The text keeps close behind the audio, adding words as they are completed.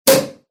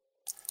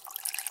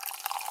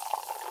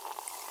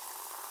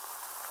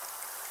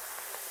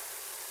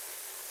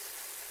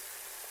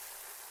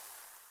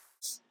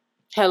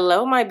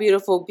Hello, my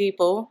beautiful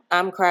people.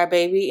 I'm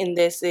Crybaby, and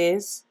this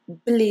is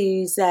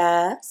Blues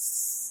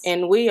Ass.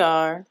 and we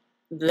are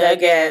the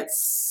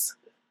Gets.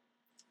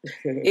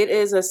 It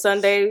is a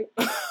Sunday.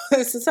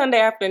 It's a Sunday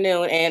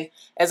afternoon, and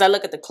as I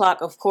look at the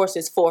clock, of course,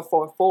 it's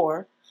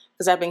 4:44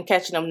 because I've been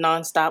catching them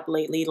nonstop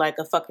lately, like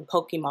a fucking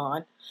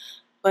Pokemon.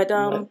 But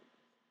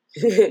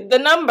the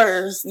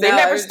numbers they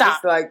never stop.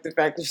 Just like the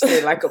fact that you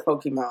said like a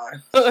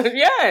Pokemon.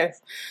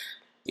 Yes.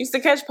 Used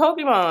to catch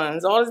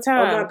Pokemons all the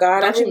time. Oh my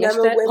God, Don't I you miss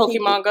remember that? when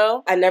Pokemon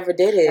Go? I never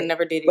did it. I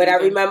never did it But either.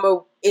 I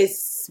remember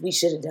we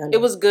should have done it. It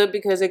was good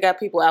because it got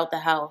people out the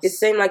house. It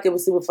seemed like it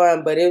was super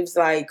fun, but it was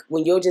like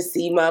when you'll just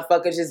see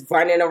motherfuckers just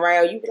running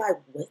around, you'd be like,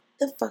 what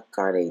the fuck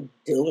are they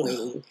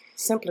doing?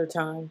 Simpler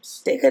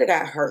times. They could have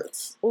got hurt.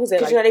 What was it?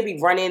 Because they be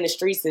running in the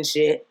streets and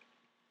shit.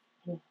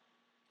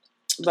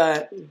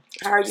 But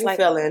how are you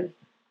feeling?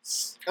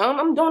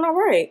 I'm doing all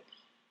right.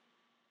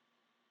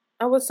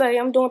 I would say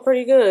I'm doing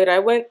pretty good. I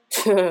went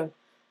to,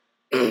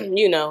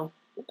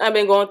 I've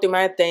been going through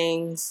my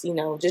things,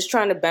 just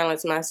trying to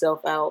balance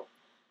myself out.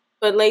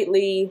 But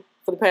lately,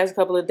 for the past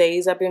couple of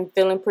days, I've been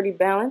feeling pretty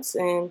balanced,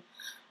 and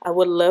I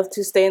would love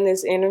to stay in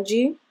this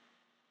energy,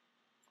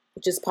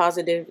 just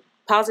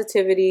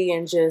positivity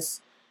and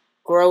just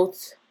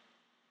growth,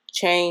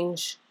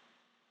 change,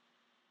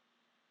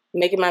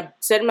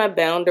 setting my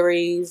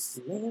boundaries,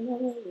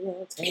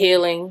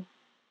 healing.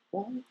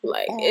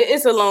 Like,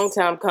 it's a long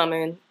time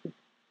coming.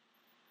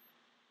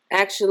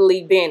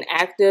 Actually being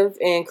active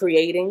and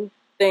creating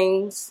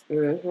things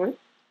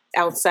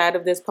outside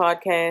of this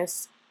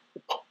podcast.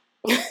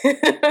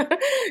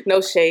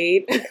 No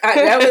shade.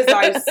 That was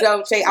like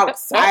so shade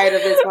outside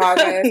of this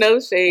podcast. No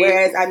shade.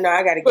 Whereas I know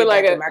I got to get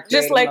back to my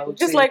creative mode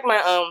just like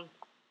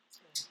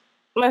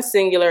my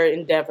singular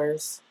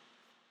endeavors.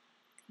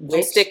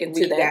 Which sticking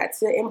to we that. Got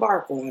to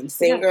embark on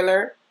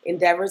singular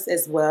endeavors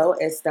as well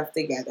as stuff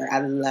together.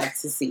 I love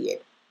to see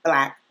it.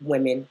 Black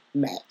women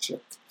magic.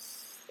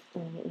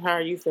 How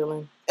are you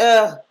feeling?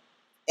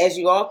 As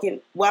you all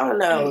can, well, I don't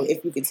know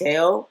if you could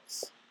tell.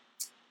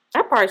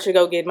 I probably should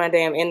go get my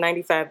damn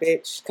N95,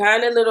 bitch.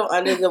 Kind of a little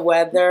under the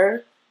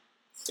weather.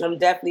 I'm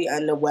definitely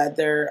under the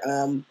weather.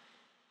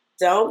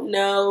 Don't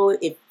know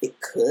if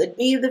it could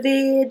be the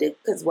vid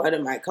because one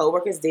of my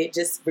coworkers did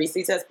just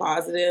recently test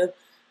positive.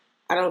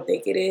 I don't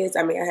think it is.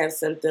 I mean, I have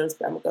symptoms,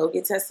 but I'm gonna go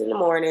get tested in the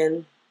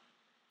morning.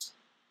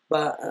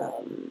 But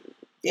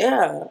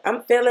yeah,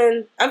 I'm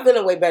feeling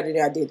way better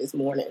than I did this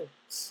morning.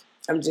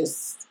 I'm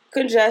just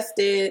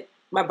congested.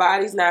 My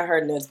body's not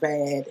hurting as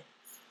bad.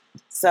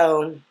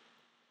 So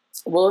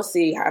we'll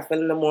see how I feel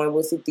in the morning.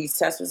 We'll see if these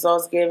test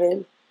results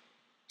given.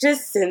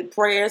 Just send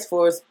prayers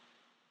for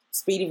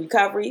speedy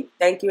recovery.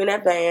 Thank you in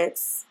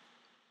advance.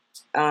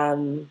 Yeah,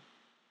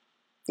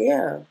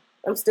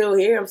 I'm still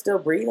here. I'm still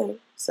breathing.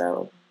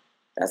 So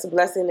that's a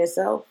blessing in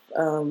itself.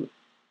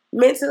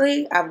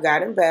 Mentally, I've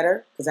gotten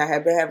better because I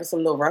have been having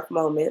some little rough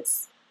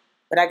moments.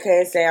 But I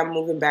can't say I'm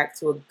moving back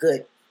to a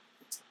good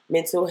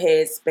mental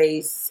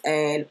headspace.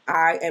 And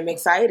I am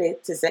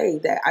excited to say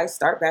that I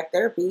start back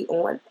therapy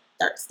on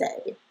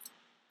Thursday.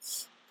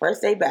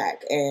 First day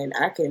back. And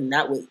I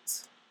cannot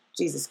wait.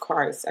 Jesus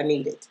Christ, I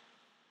need it.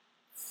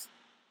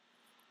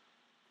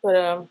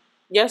 But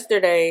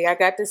yesterday, I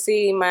got to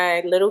see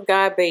my little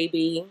god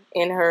baby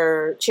in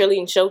her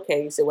cheerleading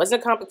showcase. It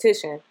wasn't a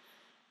competition,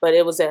 but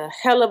it was a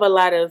hell of a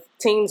lot of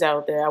teams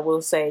out there, I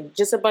will say.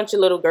 Just a bunch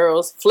of little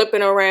girls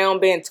flipping around,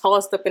 being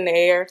tossed up in the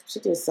air. She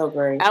did so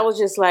great. I was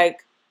just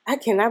like, I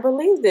cannot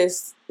believe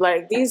this.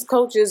 Like, these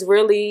coaches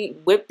really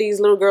whipped these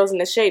little girls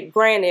into shape.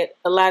 Granted,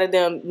 a lot of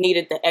them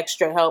needed the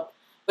extra help,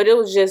 but it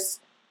was just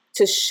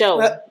to show,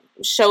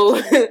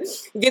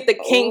 get the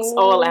kinks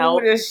all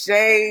out. The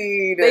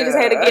shade. They just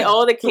had to get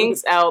all the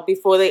kinks out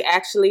before they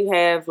actually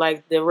have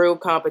like the real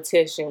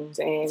competitions.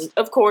 And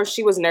of course,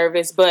 she was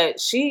nervous, but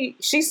she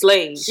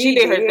slayed. She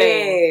did her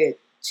thing.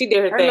 She did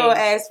her thing. Her little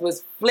ass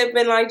was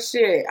flipping like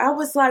shit. I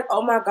was like,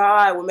 oh my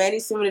God. When Maddie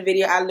sent me the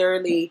video, I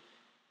literally,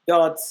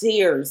 y'all,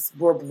 tears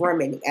were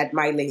brimming at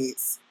my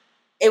lids.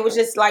 It was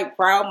just like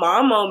proud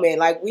mom moment.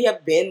 Like, we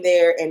have been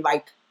there and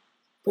like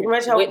pretty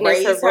much helped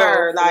raise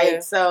her.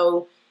 Like,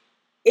 so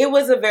it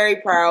was a very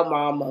proud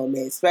mom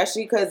moment,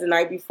 especially because the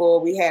night before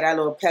we had our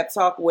little pep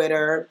talk with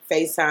her,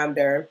 FaceTimed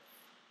her.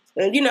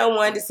 And,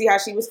 wanted to see how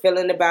she was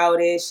feeling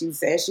about it. She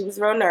said she was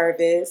real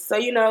nervous. So,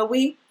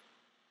 we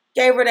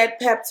gave her that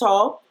pep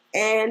talk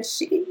and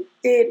she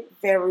did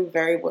very,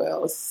 very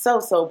well. So,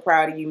 so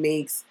proud of you,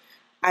 Meeks.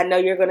 I know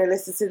you're going to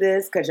listen to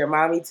this because your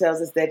mommy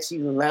tells us that you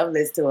love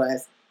this to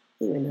us,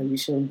 even though you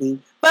shouldn't be.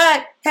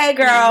 But, hey,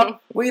 girl,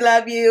 we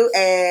love you.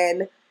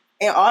 And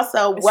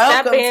also,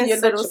 welcome to your little...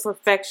 Stop being such a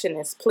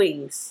perfectionist,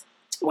 please.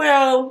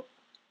 Well,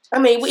 I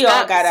mean, we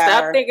all got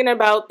Stop thinking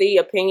about the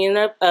opinion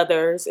of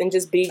others and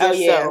just be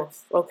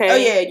yourself, okay? Oh,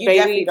 yeah, you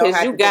definitely don't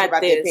have to think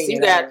about the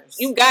opinion of others.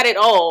 You got it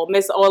all,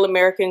 Miss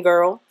All-American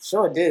Girl.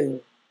 Sure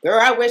do. Girl,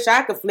 I wish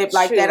I could flip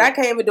like that. I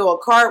can't even do a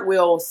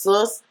cartwheel,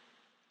 sis.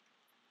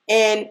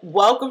 And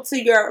welcome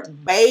to your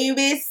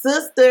baby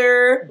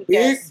sister,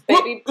 Yes,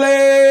 Big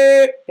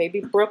Brooklyn. Baby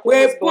Brooklyn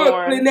Where was born.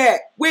 Brooklyn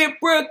at? Where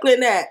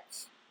Brooklyn at?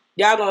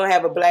 Y'all gonna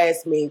have a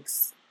blast,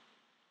 Meeks.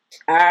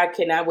 I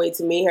cannot wait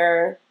to meet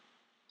her.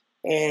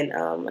 And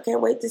I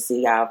can't wait to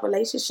see our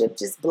relationship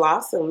just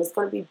blossom. It's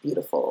gonna be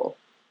beautiful.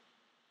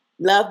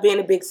 Love being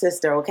a big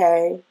sister,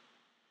 okay?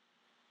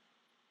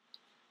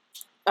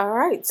 All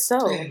right,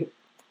 so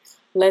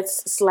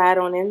let's slide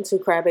on into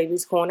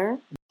Crybaby's Corner.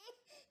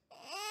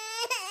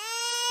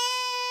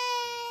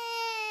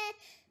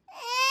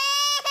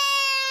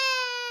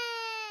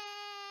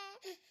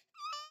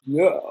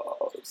 Yeah.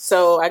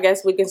 So I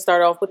guess we can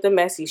start off with the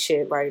messy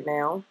shit right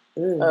now.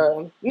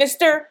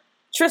 Mr.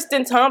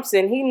 Tristan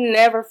Thompson, he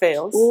never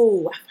fails.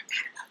 Ooh, I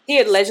forgot.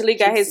 He allegedly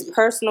got his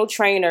personal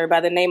trainer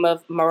by the name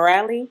of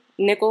Morale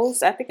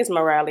Nichols. I think it's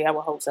Morale. I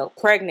would hope so.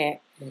 Pregnant.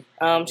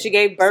 She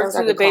gave birth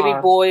to the baby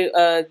boy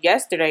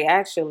yesterday,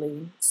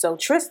 actually. So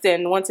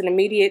Tristan wants an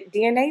immediate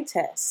DNA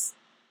test.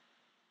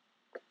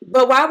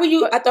 But why were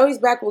you? I thought he's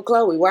back with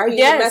Chloe. Why are you?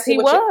 Yes, he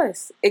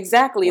was.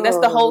 Exactly. That's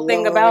the whole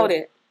thing about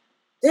it.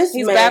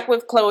 He's back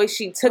with Chloe.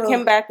 She took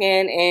him back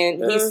in,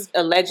 and he's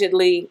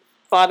allegedly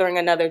fathering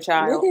another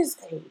child. Niggas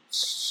ain't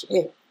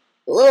shit.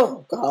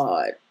 Oh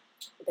God,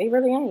 they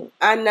really ain't.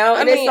 I know,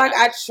 and it's like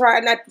I try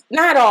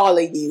not all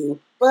of you,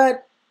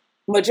 but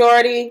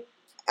majority.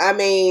 I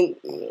mean,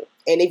 and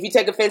if you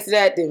take offense to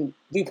that, then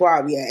you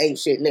probably ain't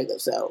shit nigga.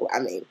 So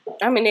I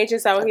mean, they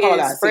just out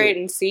here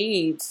spreading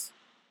seeds.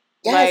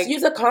 Yes, like,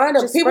 use a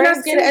condom. People not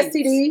scared of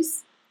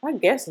STDs. I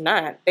guess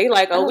not. They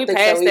like, we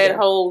passed that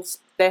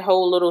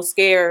whole little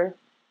scare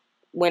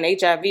when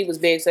HIV was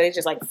big, so they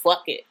just like,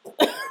 fuck it.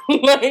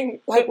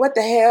 like what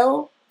the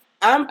hell?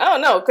 I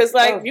don't know, because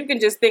you can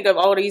just think of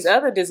all these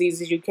other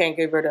diseases you can't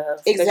get rid of.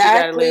 Exactly. That you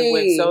gotta live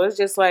with. So it's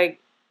just like,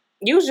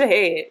 use your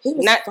head,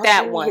 not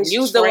that one.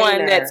 Use the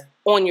one that's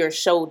on your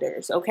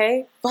shoulders.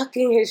 Okay,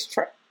 fucking his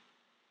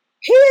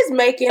He is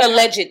making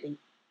allegedly.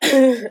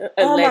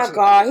 Oh my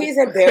God, he's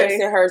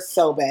embarrassing her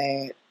so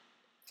bad.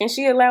 And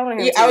she allowing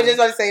him I was just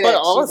going to say that.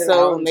 But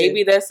also,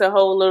 maybe that's a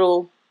whole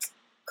little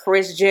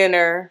Kris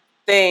Jenner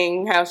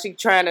thing, how she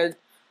trying to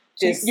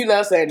just... You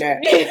love saying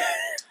that.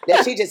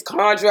 That she just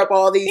conjure up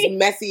all these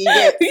messy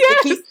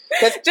events.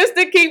 Just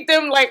to keep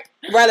them, like...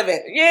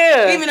 relevant.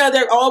 Yeah. Even though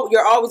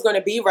you're always going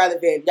to be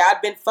relevant. Y'all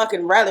been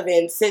fucking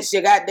relevant since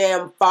your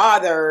goddamn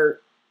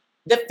father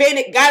got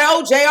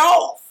OJ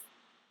off.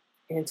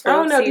 I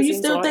don't know. Do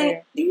you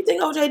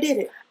think OJ did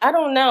it? I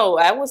don't know.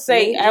 I would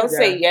say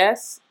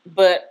yes,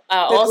 but I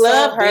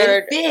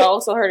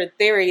also heard a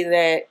theory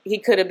that he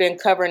could have been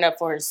covering up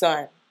for his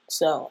son.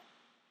 So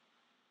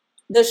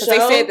the show, they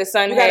said the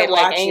son had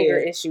like anger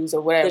issues or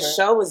whatever. The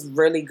show was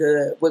really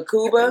good with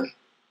Cuba.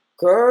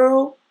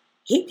 Girl,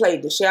 he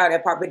played the shit out of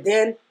that part, but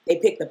then they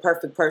picked the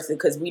perfect person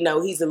because we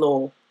know he's a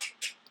little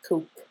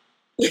kook.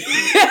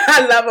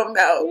 I love him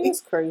though.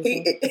 He's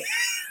crazy.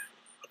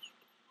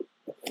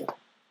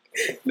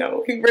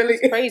 No, he really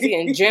is crazy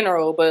in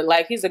general, but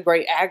like he's a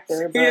great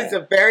actor. He is a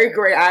very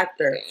great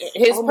actor.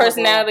 His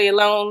personality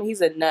alone,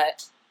 he's a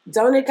nut.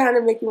 Don't it kind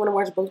of make you want to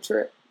watch Boat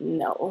Trip?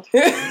 No.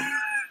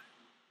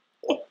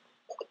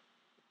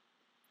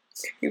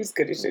 He was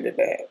good as shit at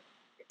that.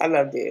 I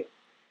loved it.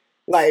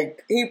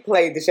 Like, he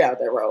played the shit out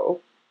that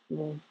role.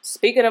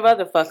 Speaking of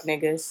other fuck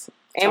niggas,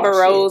 Amber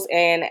Rose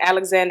and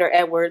Alexander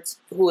Edwards,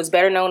 who is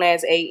better known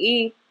as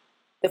AE,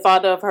 the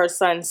father of her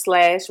son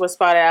Slash, was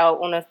spotted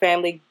out on a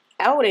family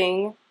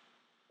outing,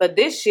 but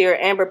this year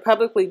Amber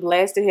publicly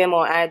blasted him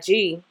on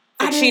IG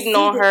for cheating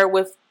on her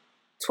with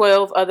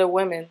 12 other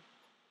women.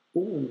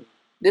 Ooh.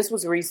 This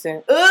was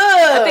recent. Ugh.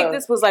 I think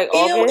this was like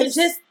August. And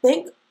just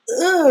think,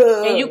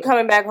 ugh. And you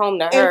coming back home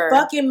to her. And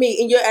fucking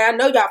me. And I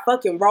know y'all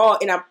fucking raw,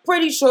 and I'm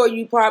pretty sure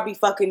you probably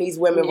fucking these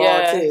women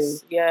raw too.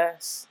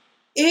 Yes.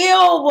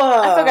 Ew.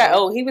 I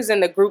forgot. He was in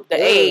the group, the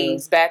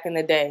A's, back in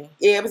the day.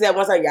 Yeah, it was that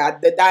one time, y'all.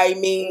 The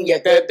diamond. Yeah,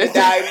 the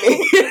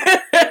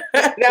diamond.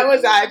 That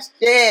was our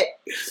shit.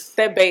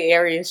 That Bay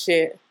Area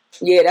shit.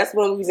 Yeah, that's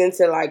when we was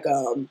into like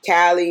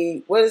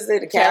Cali. What is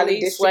it? The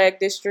Cali Swag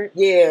District.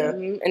 Yeah,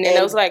 and then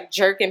there was like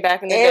Jerkin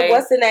back in the day. And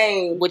what's the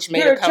name? Which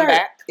made her come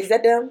back. Is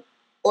that them?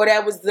 Or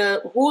that was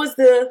who was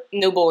the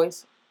New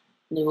Boys?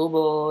 New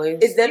Boys.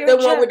 Is that the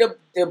one with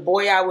the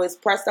boy I was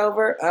pressed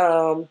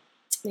over?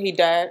 He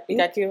died. He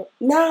got killed.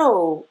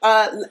 No,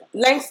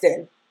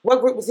 Langston.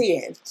 What group was he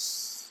in?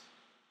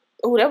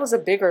 Oh, that was a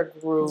bigger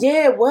group.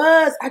 Yeah, it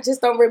was. I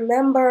just don't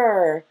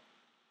remember.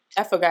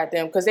 I forgot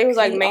them because they was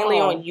like mainly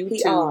on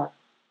YouTube.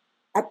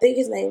 PR. I think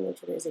his name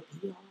is it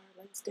PR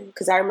Langston?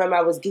 Because I remember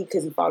I was geek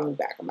because he followed me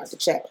back. I'm about to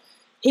check.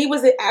 He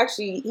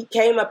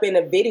came up in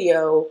a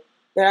video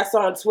that I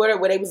saw on Twitter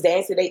where they was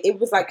dancing. It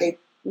was like they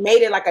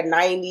made it like a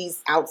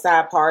 90s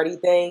outside party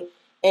thing,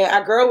 and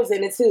our girl was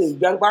in it too.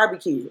 Young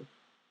Barbecue.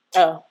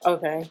 Oh,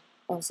 okay.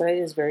 Oh, so it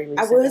is very recent.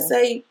 I would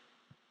say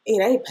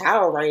it ain't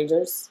Power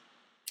Rangers.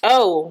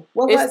 Oh,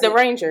 it's the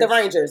Rangers. The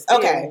Rangers.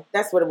 Okay,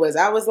 that's what it was.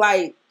 I was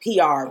like,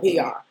 PR.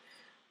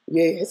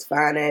 Yeah, his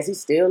fine ass. He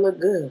still look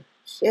good.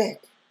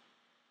 Shit.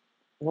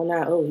 Well,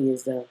 not he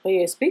is though. But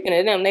yeah, speaking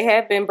of them, they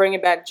have been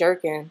bringing back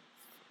jerking.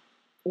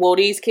 Well,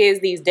 these kids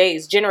these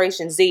days,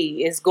 Generation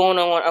Z, is going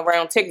on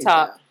around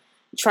TikTok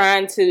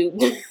trying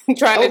to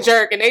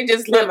jerk, and they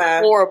just look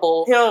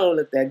horrible. He don't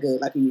look that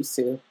good like he used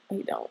to.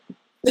 He don't.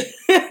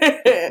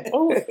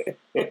 Oh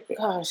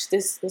gosh,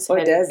 this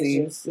what does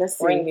he? Let's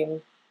see.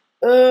 Ringing.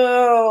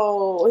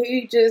 Oh,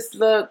 he just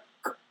look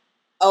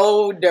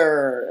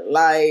older.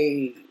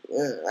 Like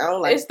I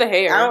don't like. It's the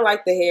hair. I don't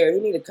like the hair. He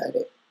need to cut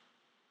it.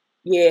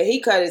 Yeah, he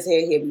cut his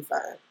hair. He'll be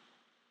fine.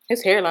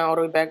 His hairline all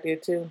the way back there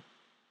too.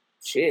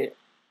 Shit.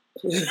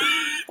 He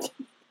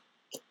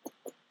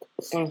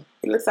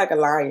looks like a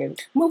lion.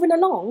 Moving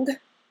along.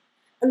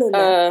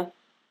 Have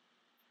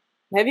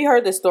you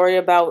heard the story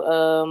about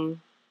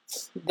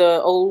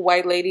the old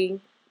white lady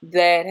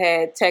that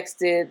had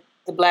texted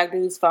the black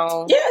dude's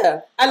phone?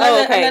 Yeah, I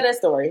love that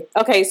story.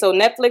 Okay, so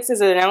Netflix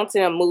is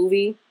announcing a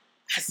movie.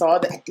 I saw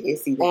that. I did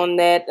see that. On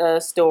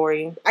that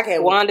story. I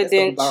can't Wanda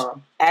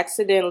Dench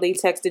accidentally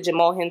texted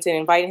Jamal Hinton,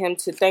 inviting him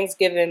to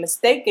Thanksgiving,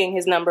 mistaking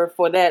his number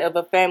for that of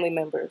a family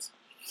member's.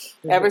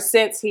 Mm-hmm. Ever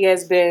since, he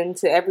has been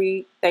to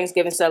every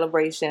Thanksgiving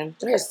celebration.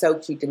 That's so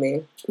cute to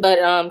me.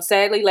 But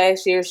sadly,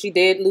 last year, she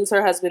did lose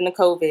her husband to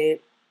COVID.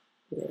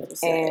 Yeah,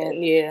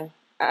 and yeah.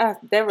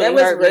 That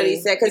was really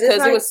sad because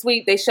it was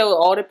sweet. They showed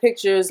all the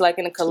pictures like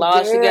in a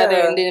collage together,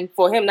 and then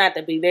for him not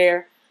to be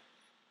there,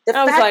 the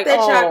fact that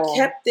y'all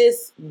kept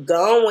this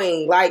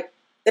going, like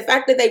the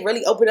fact that they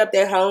really opened up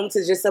their home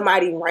to just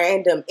somebody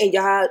random, and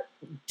y'all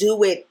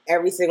do it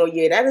every single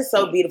year, that is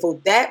so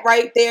beautiful. That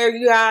right there,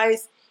 you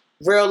guys,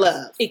 real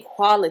love,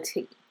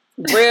 equality,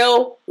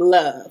 real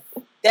love.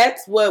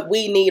 That's what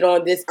we need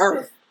on this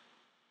earth.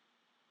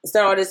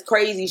 Instead of all this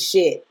crazy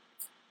shit.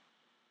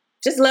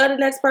 Just love the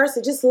next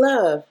person. Just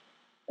love.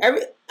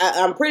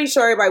 I'm pretty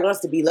sure everybody wants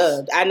to be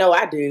loved. I know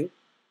I do.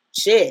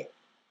 Shit.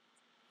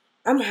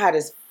 I'm hot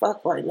as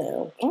fuck right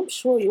now. I'm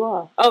sure you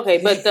are. Okay,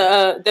 but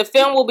the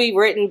film will be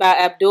written by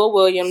Abdul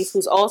Williams,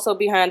 who's also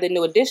behind the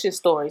New Edition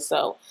story.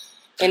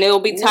 And it will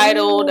be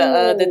titled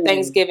The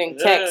Thanksgiving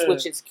Text,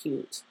 which is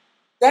cute.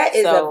 That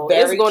is a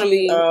very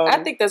cute,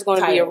 I think that's going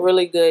to be a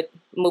really good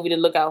movie to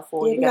look out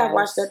for. Yeah, we gotta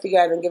watch that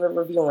together and give a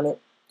review on it.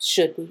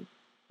 Should we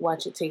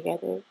watch it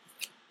together?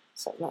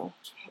 So no.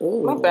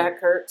 My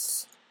back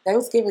hurts.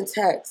 Thanksgiving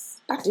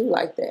Text. I do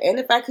like that. And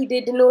the fact he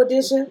did the New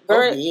Edition.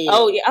 Oh yeah.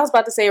 I was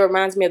about to say it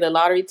reminds me of the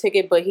lottery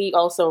ticket, but he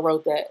also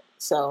wrote that.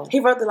 So he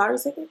wrote the lottery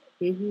ticket?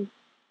 Mm-hmm.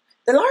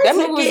 The lottery ticket.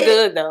 That movie was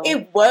good though.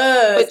 It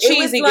was. But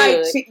cheesy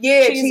good. Cheesy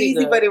cheesy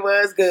good. But it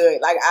was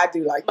good. Like I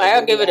do like that.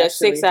 I'll give it a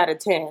 6 out of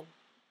 10.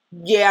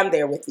 Yeah, I'm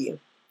there with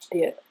you.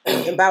 Yeah.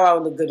 And Bow Wow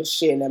looked good as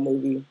shit in that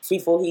movie.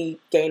 Before he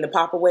gained the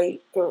Papa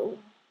weight.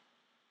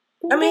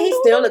 I mean, he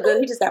still look good.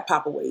 He just got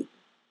Papa weight.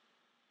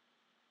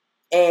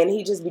 And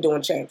he just be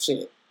doing champ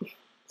shit.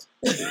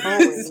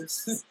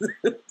 Always.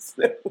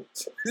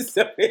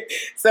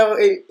 so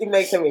it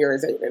makes him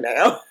irritating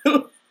now.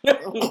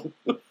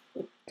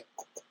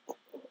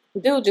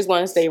 Dude just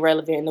want to stay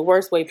relevant in the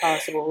worst way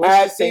possible.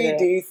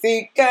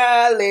 ICDC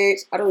College.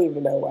 I don't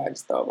even know why I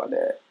just thought about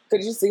that.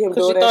 Could you see him doing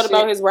that shit? Because you thought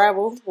about his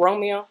rival,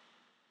 Romeo?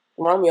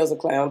 Romeo's a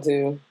clown,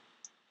 too.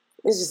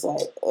 It's just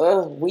like,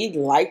 we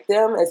liked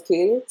them as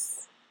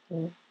kids.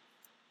 Mm.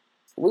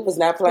 We was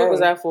not playing. We was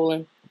not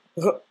fooling.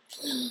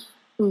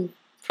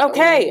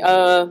 Okay,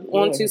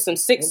 on to some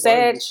sick,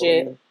 sad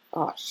shit.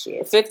 Oh,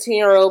 shit. A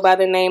 15-year-old by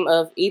the name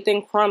of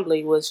Ethan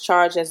Crumbly was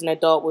charged as an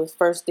adult with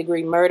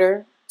first-degree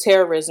murder,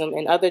 terrorism,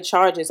 and other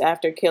charges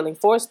after killing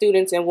 4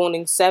 students and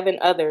wounding 7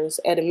 others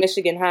at a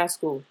Michigan high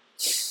school.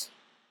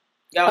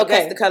 Y'all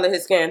guess the color of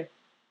his skin.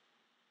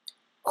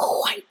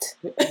 White.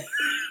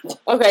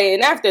 Okay,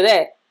 and after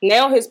that,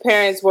 now his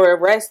parents were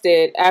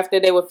arrested after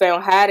they were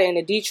found hiding in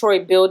a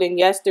Detroit building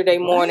yesterday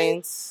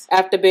morning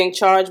after being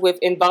charged with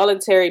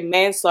involuntary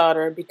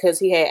manslaughter because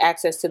he had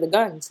access to the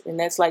guns. And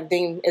that's like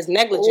deemed as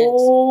negligence.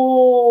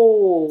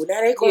 Oh, now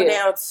they go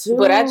down too.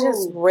 But I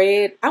just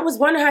read. I was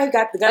wondering how he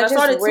got the gun. I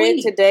just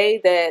read today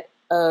that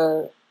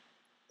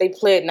they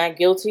pled not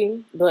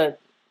guilty, but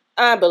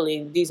I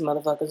believe these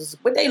motherfuckers.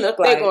 What they look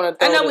like.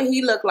 I know what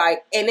he looked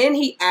like. And then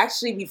he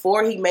actually,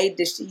 before he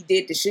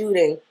did the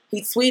shooting,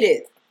 he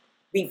tweeted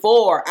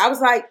before. I was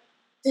like,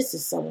 this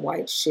is some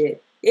white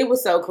shit. It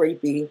was so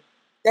creepy.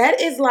 That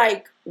is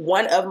like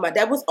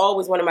that was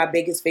always one of my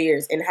biggest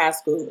fears in high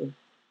school.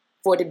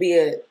 For it to be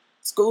a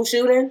school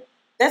shooting.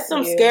 That's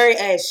some scary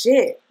ass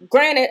shit.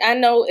 Granted, I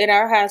know in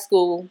our high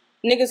school,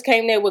 niggas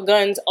came there with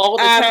guns all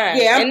the time.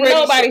 Yeah, and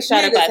nobody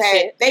shot about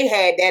shit. They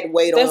had that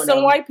weight on them. That's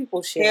some white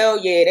people shit. Hell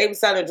yeah, they were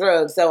selling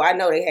drugs, so I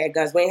know they had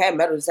guns. We ain't had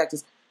metal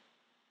detectors.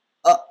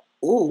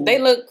 Ooh, they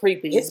look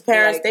creepy. His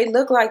parents, they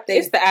look like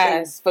it's the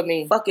eyes for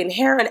me. Fucking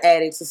heroin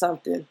addicts or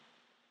something.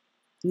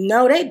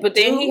 No, but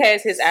then he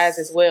has his eyes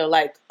as well.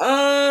 Like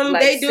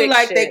they do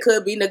like shit. They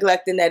could be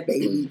neglecting that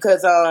baby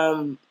because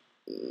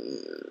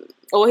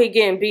or he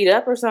getting beat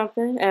up or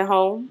something at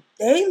home.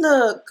 They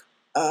look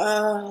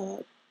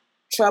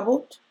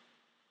troubled.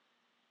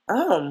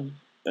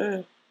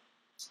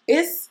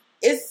 It's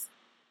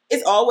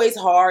always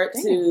hard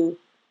to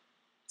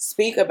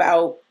speak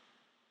about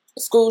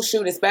school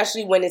shoot,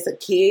 especially when it's a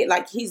kid,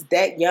 like he's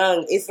that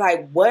young. It's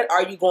like, what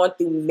are you going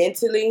through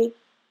mentally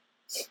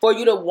for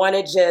you to want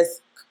to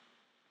just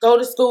go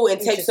to school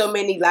and take so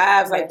many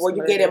lives? Like, were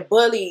you getting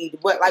bullied?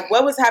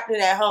 What was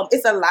happening at home?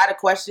 It's a lot of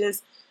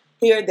questions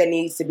here that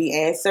needs to be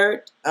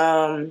answered.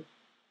 That's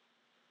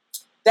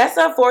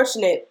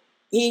unfortunate.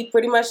 He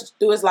pretty much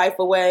threw his life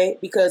away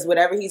because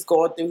whatever he's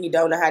going through, he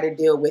don't know how to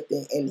deal with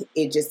it, and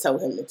it just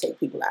told him to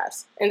take people's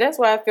lives. And that's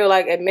why I feel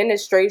like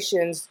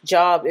administration's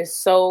job is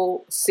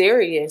so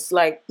serious.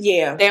 Like,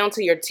 down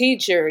to your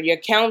teacher, your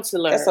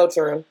counselor. That's so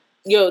true.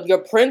 Your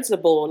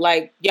principal.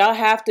 Like, y'all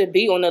have to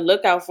be on the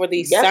lookout for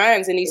these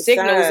signs and these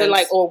signals, and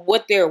like, or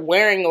what they're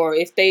wearing, or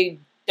if they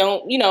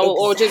don't,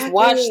 or just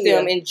watch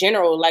them in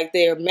general, like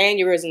their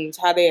mannerisms,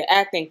 how they're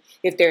acting,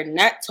 if they're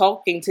not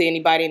talking to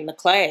anybody in the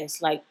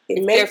class, like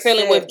if they're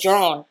feeling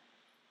withdrawn.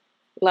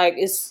 Like,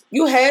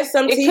 you have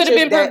some teachers could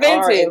have been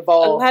prevented. A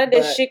lot of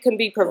this shit can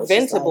be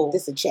preventable. Like,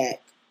 this is a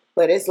check.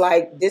 But it's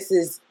like,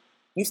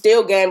 you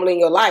still gambling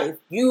your life.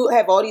 You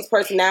have all these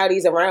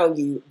personalities around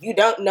you. You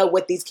don't know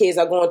what these kids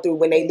are going through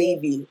when they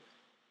leave you.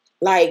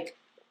 Like,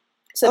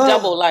 it's a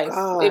double life.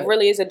 God. It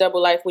really is a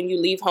double life when you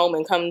leave home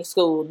and come to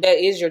school. That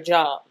is your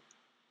job.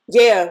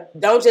 Yeah,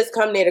 don't just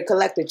come there to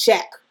collect a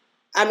check.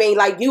 I mean,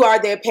 like, you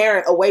are their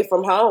parent away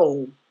from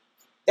home.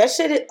 That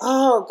shit is,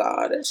 oh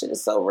God, that shit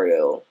is so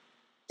real.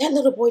 That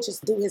little boy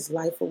just threw his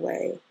life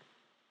away.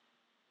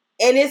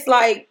 And it's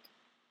like,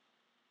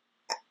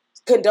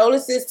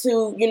 condolences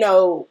to,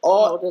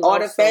 all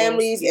the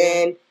families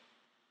and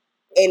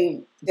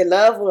the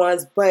loved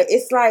ones. But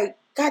it's like,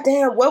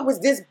 goddamn, what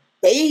was this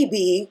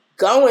baby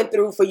going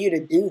through for you to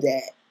do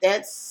that?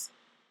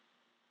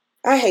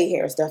 I hate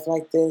hearing stuff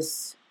like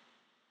this.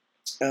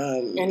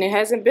 And it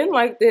hasn't been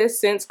like this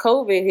since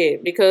COVID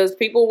hit because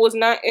people was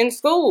not in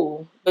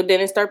school, but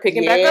then it started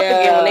picking back up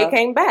again when they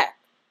came back.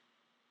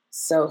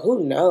 So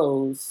who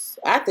knows?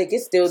 I think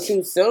it's still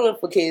too soon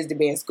for kids to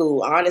be in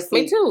school,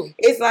 honestly. Me too.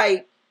 It's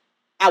like,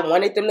 I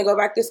wanted them to go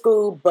back to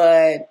school,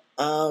 but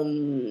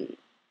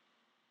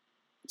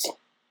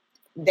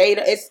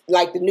it's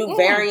like the new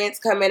variants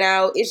coming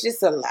out. It's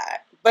just a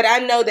lot. But I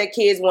know that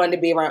kids wanted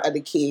to be around other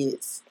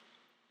kids.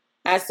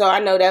 So I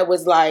know that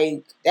was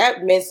like,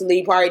 that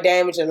mentally probably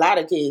damaged a lot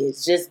of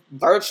kids. Just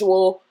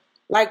virtual,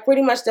 like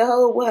pretty much the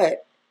whole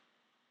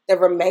the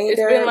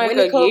remainder. It's been like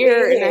a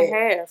year and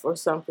a half or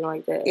something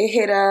like that. It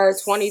hit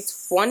us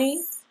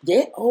 2020.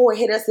 Yeah. Oh, it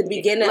hit us the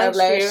beginning of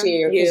last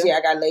year. Because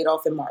I got laid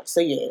off in March.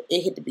 So it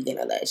hit the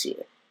beginning of last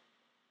year.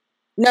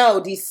 No,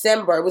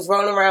 December. It was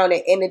rolling around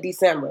the end of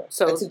December.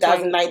 So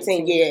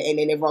 2019, and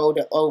then it rolled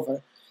it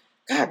over.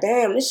 God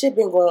damn, this shit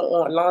been going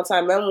on a long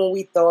time. Remember when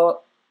we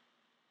thought,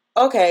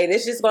 okay,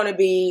 this is going to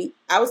be,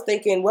 I was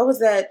thinking, what was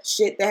that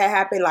shit that had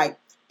happened? Like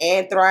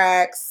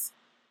anthrax.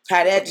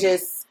 How that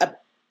just,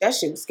 that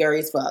shit was scary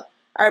as fuck.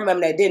 I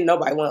remember that. Didn't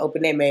nobody want to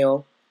open their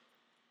mail.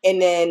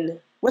 And then,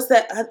 what's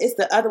that? It's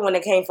the other one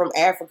that came from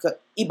Africa.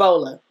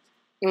 Ebola.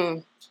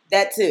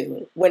 That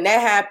too. When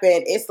that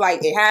happened, it's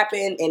like it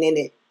happened and then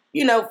it,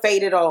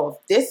 faded off.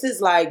 This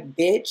is like,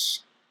 bitch,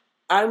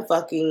 I'm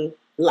fucking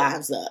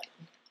lives up.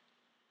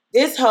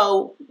 This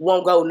hoe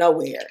won't go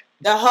nowhere.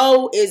 The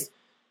hoe is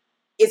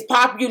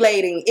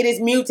populating. It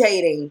is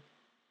mutating.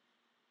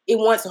 It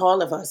wants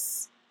all of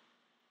us.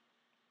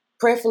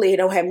 Prayerfully, it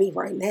don't have me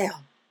right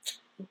now.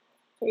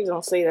 Please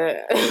don't say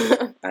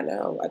that. I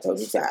know. I told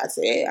you. I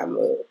said I'm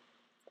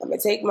gonna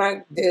take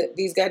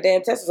these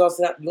goddamn tests off.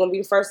 You're gonna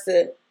be the first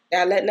that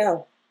I let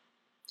know.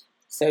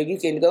 So you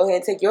can go ahead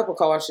and take your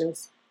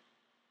precautions.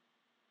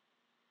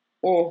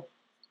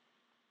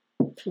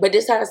 But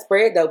this how it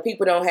spread though.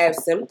 People don't have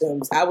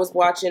symptoms. I was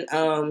watching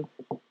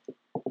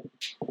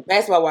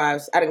Basketball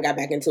Wives. I done got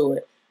back into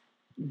it.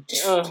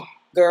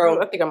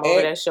 Girl, I think I'm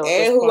over that show.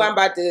 And who I'm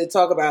about to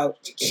talk about,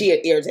 she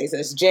irritates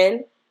us.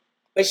 Jen,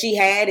 but she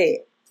had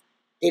it.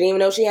 Didn't even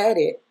know she had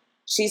it.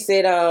 She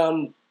said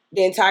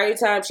the entire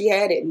time she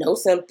had it, no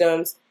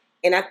symptoms.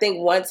 And I think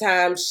one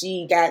time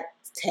she got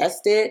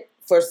tested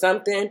for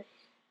something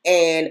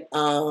and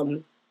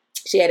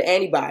she had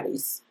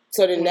antibodies.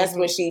 So then that's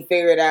when she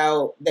figured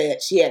out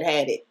that she had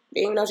it.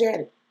 Didn't even know she had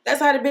it. That's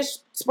how the bitch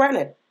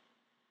spreading.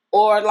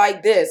 Or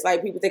like this.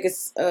 Like people think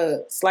it's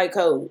a slight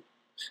cold.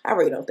 I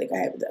really don't think I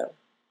have it though.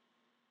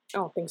 I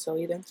don't think so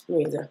either.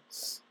 Me either.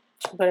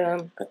 But I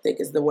think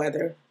it's the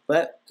weather.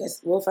 But guess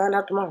we'll find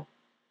out tomorrow.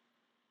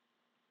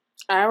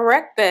 I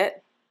wrecked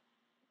that.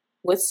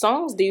 What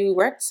songs do you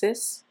wreck,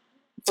 sis?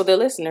 For the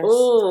listeners.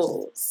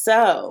 Ooh,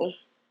 so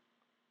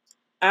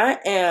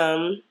I've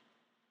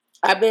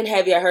been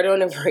heavy. I heard it on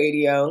the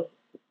radio.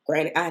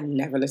 Granted, I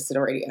never listen to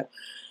the radio.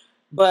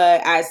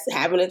 But I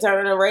happened to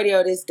turn on the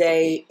radio this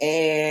day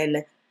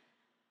and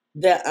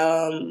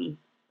I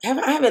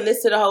haven't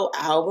listened to the whole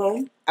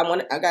album. I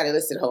gotta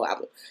listen to the whole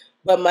album.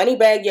 But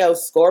Moneybagg Yo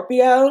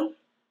Scorpio,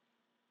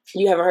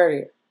 you haven't heard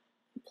it.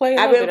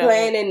 I've been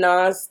playing it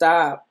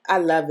nonstop. I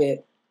love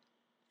it.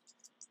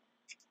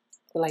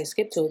 Like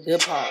skip to a good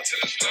part.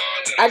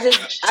 I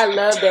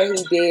love that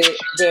he did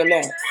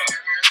DMX.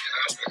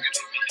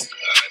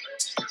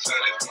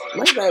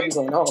 My baby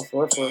going off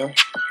for real. Love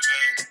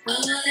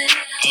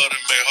that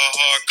made her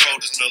heart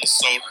cold as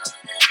Minnesota.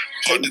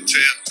 Hard to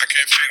tell, I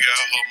can't figure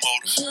out her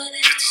motive.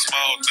 It's the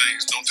small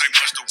things, don't take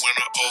much to win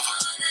her over.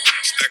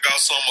 Stack out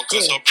summer,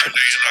 cause her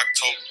birthday in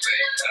October.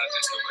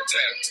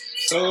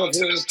 So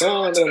just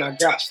gone and I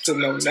got to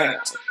know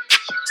now.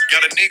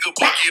 Got a nigga,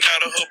 but get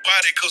out of her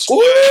body, cause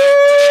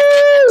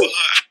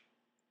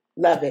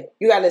love it.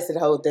 You gotta listen to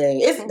the whole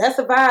thing. That's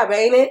a vibe,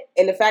 ain't it?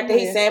 And the fact that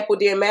he sampled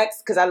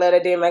DMX, because I love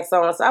that DMX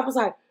song. So I was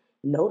like,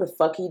 no, the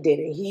fuck he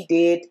didn't. He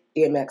did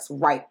DMX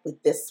right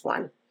with this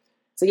one.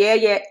 So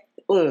yeah.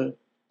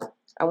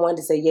 I wanted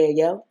to say yeah,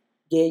 yo.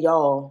 Yeah,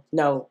 y'all.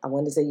 No, I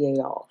wanted to say yeah,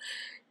 y'all.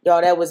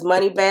 Y'all, that was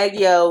Moneybagg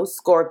Yo,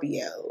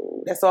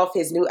 Scorpio. That's off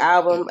his new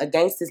album,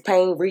 Against His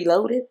Pain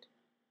Reloaded.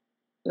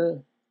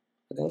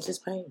 Against His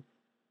Pain.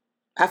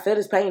 I feel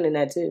his pain in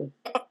that too.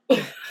 All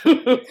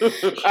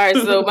right,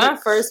 so my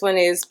first one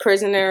is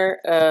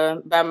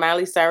Prisoner by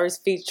Miley Cyrus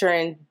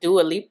featuring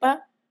Dua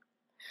Lipa.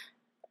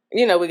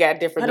 You know, we got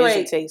different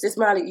music tastes. This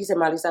Miley, you said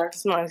Miley Cyrus?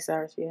 It's Miley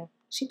Cyrus, yeah.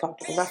 She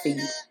popped up in my feed.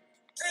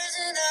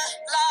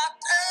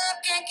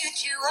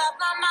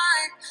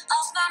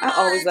 I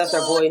always love her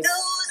voice.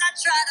 I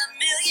tried a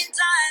million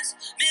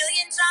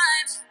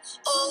times.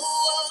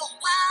 Oh,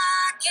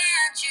 why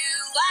can't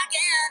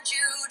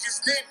you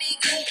just let me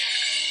go?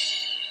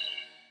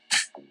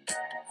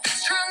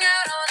 Strung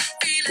out on the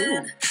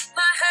feeling,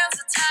 my hands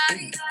are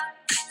tied.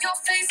 Your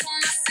face on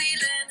my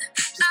ceiling.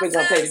 We're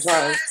gonna play the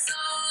drums.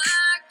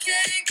 I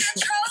can't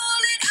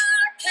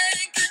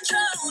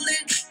control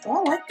it. Oh,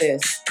 I like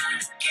this. I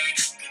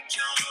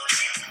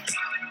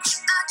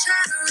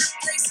try to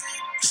replace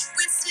it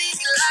with sweet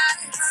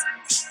lies.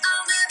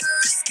 I'll never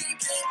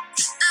escape it.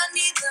 I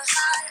need the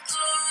high. Oh,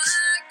 I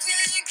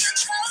can't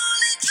control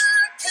it.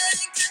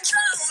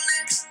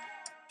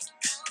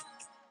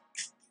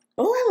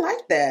 Oh, I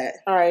like that.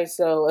 All right,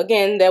 so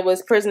again, that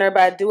was Prisoner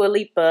by Dua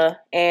Lipa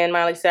and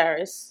Miley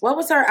Cyrus. What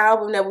was her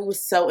album that we were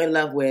so in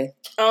love with?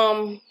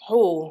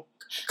 Who?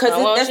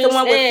 Because that's the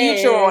one with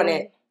Future on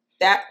it.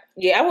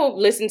 Yeah, I will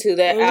listen to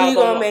that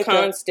album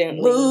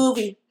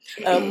constantly.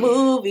 A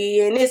movie,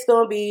 and it's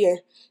gonna be in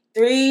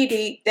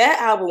 3D.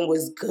 That album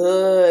was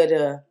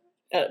good.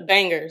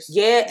 Bangers.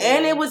 Yeah,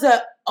 and it was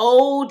a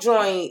old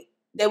joint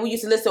that we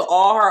used to listen to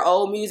all her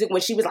old music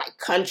when she was like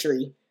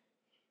country.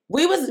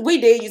 We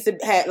did used to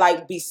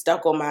have be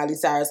stuck on Miley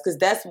Cyrus because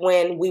that's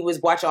when we was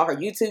watching all her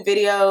YouTube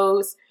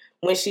videos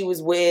when she was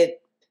with,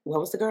 what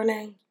was the girl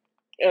name?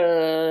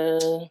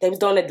 They was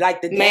doing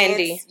the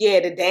Mandy. Dance, yeah,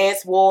 the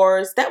dance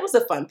wars. That was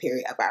a fun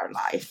period of our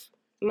life.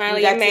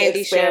 Miley and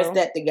Mandy show.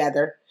 That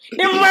together.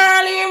 The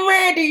Miley and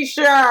Mandy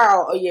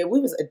show. Oh yeah, we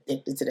was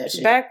addicted to that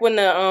shit. Back when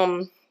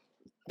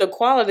the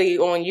quality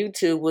on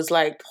YouTube was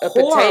like a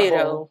horrible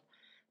potato.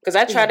 Because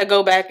I tried to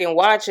go back and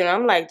watch it, and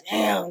I'm like,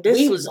 damn,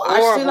 this was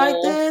horrible. It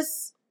like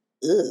this?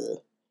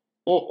 Ugh.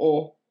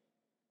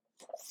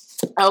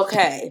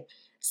 Okay.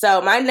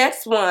 So my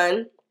next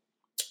one,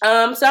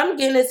 so I'm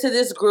getting into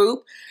this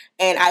group,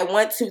 and I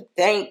want to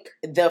thank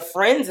the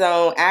Friend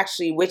Zone,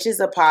 actually, which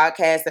is a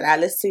podcast that I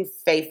listen to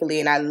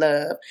faithfully and I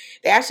love.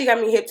 They actually got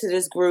me hip to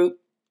this group.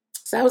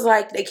 So I was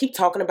like, they keep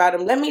talking about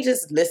them. Let me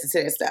just listen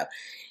to their stuff.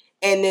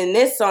 And then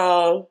this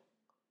song,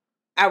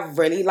 I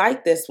really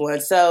like this one.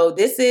 So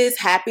this is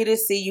Happy to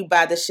See You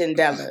by the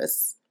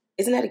Shindellas.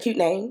 Isn't that a cute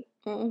name?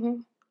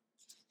 Mm-hmm.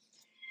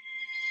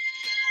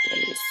 Let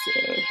me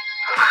see.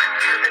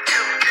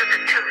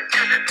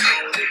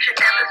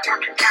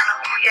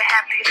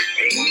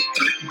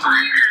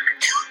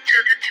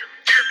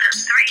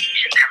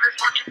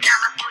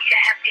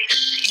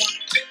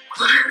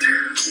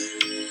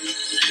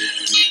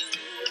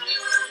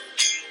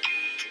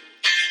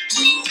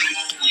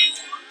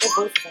 The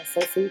voice is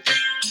so sweet.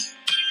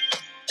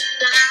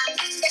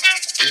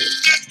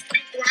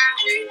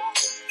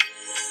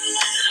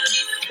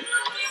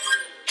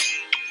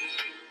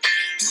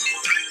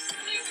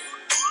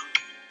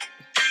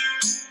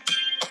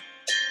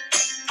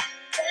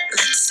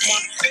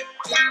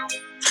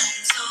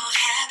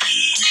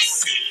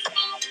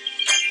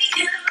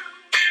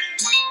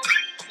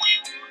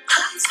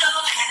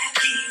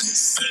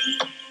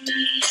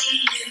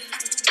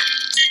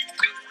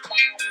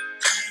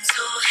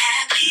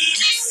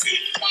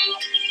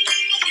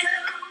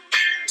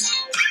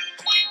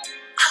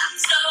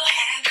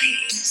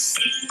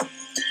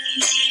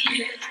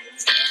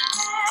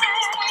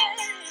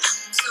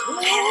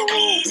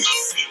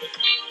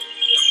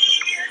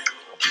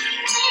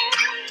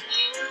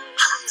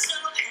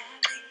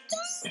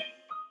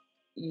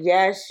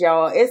 Yes,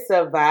 y'all. It's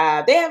a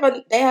vibe.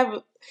 They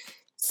have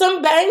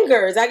some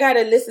bangers. I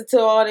gotta listen to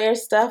all their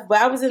stuff. But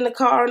I was in the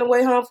car on the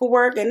way home from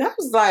work, and I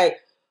was like,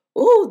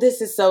 "Ooh, this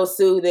is so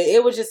soothing."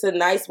 It was just a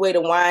nice way to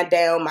wind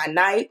down my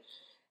night.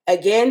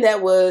 Again,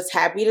 that was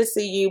Happy to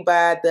See You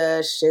by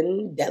the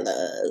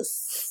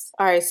Shindellas.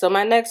 All right, so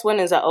my next one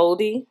is an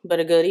oldie but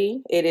a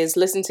goodie. It is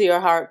 "Listen to Your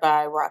Heart"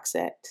 by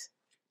Roxette.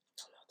 I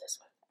don't know this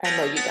one. I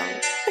know you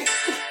don't.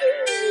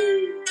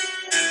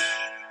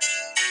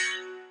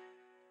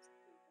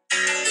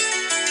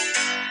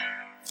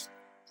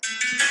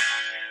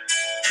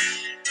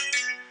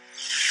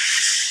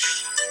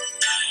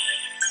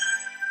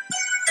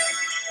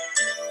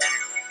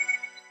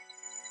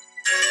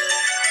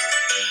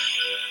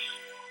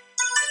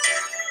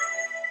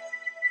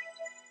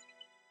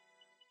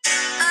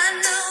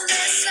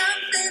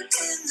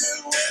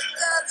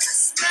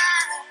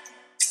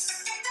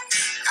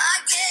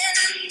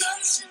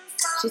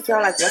 She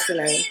sound like, what's her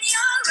name?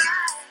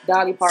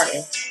 Dolly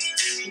Parton.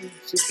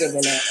 She's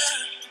giving up.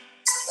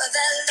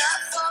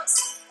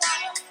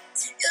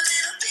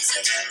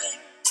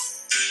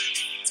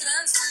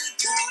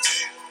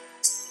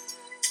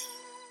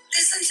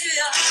 Listen to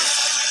your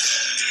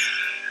heart.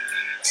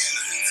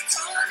 It's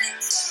calling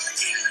for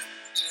you.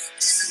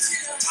 Listen to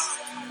your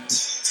heart.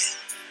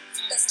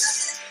 There's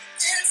nothing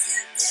else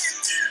you can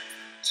do.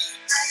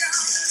 I don't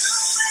know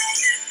where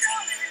you're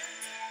going,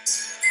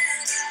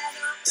 and I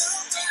don't know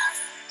why.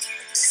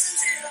 Listen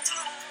to your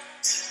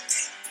heart.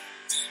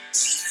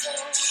 Before you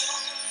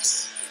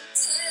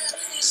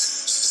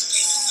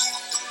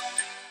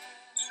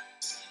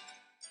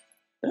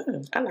tell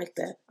him. I like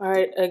that. All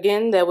right,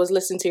 again, that was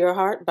Listen to Your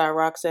Heart by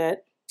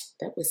Roxette.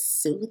 That was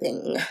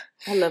soothing.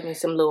 I love me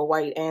some little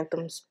white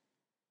anthems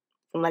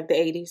from like the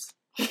 80s.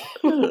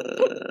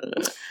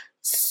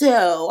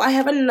 So, I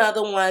have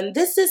another one.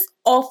 This is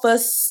off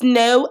of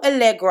Snow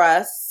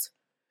Allegra's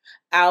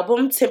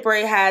album,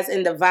 Temporary Highs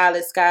in the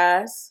Violet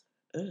Skies.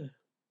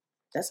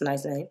 That's a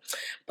nice name.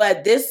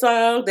 But this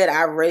song that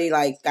I really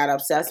got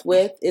obsessed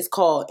with is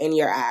called In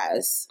Your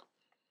Eyes.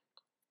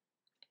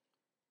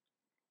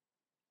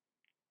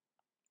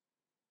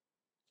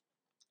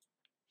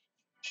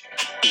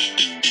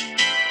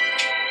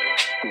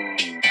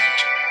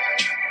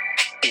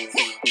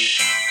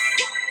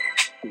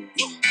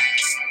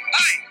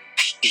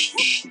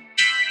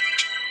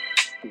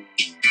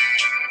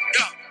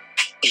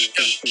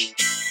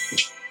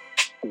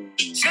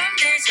 Some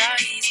days are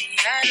easy,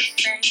 I don't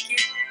think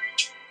it.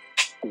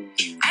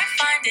 I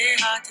find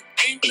it hard to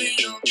think when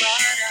you're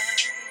brought up.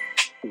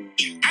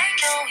 I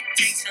know it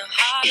takes a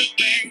heart to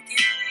break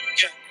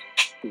it.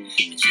 But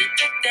you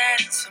took that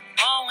and some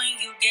more when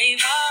you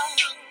gave up.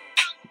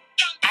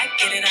 I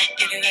get it, I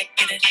get it, I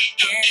get it, I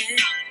get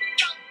it.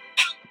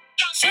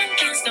 Some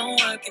things don't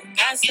work and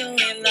that's the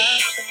way love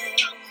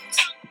goes.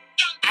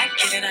 I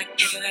get it, I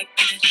get it, I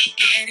get it, I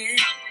get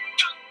it.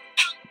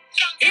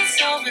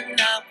 It's over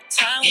now, but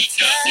time will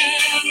tell.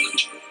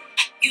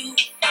 You will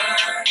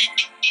find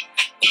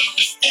who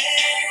was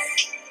there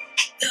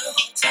the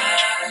whole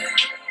time.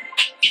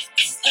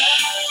 It's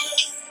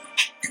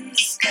love in the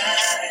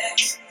sky,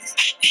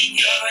 in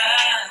your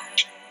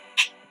eyes.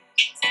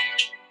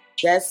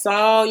 That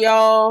song,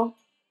 y'all,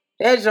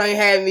 that joint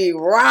had me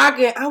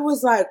rocking. I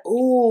was like,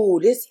 ooh,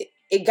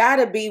 it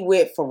gotta be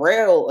with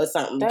Pharrell or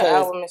something. That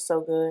album is so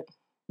good.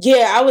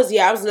 Yeah, I was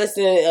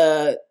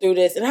listening through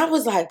this, and I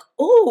was like,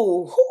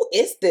 ooh, who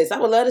is this? I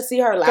would love to see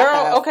her live.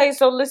 Girl, okay,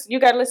 so listen,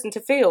 you gotta listen to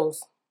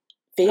Feels.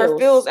 Her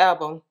Feels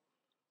album.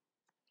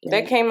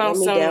 That came out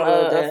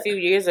a few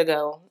years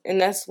ago,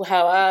 and that's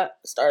how I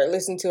started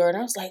listening to her. And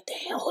I was like,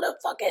 "Damn, who the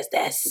fuck is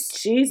this?"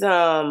 She's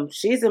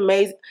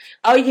amazing.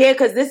 Oh yeah,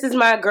 because this is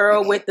my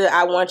girl with the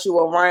 "I Want You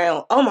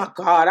Around." Oh my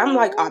god, I'm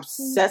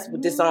obsessed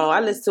with this song.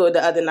 I listened to it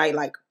the other night,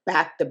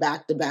 back to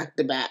back to back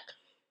to back.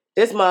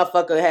 This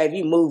motherfucker had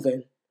you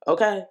moving,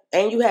 okay?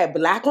 And you had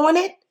black on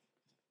it,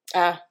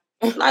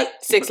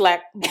 6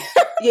 Lack.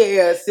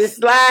 Yeah, 6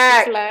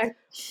 Lack.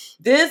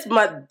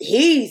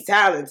 He's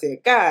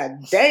talented.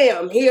 God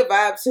damn, he a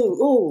vibe too.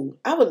 Ooh,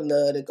 I would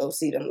love to go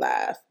see them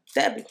live.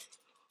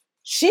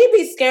 She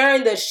be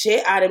scaring the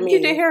shit out of me.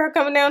 You didn't hear her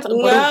coming down?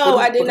 No,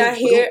 I did not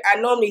hear. I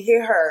normally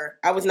hear her.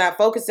 I was not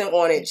focusing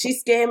on it. She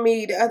scared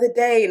me the other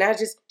day, and I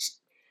just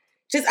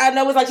I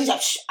know it's she's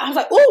like, shh. I was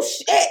like, oh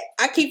shit.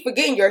 I keep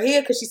forgetting you're here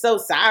because she's so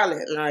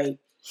silent.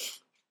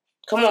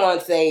 Come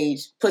on,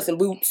 Sage. Put some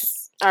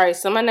boots. All right,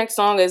 so my next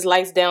song is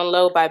Lights Down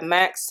Low by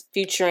Max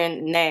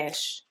featuring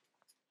Nash.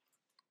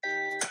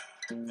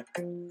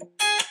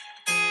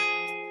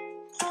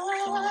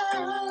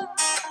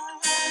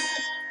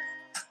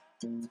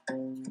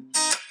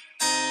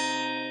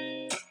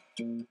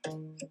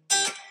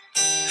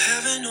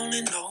 Heaven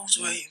only knows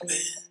where you've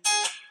been,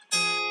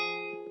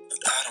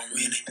 but I don't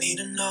really need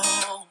to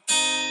know.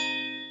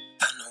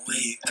 I know where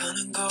you're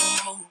gonna go.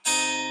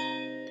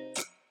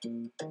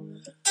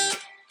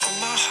 On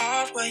my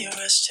heart where you're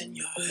resting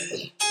your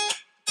head.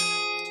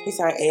 He's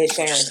on Ed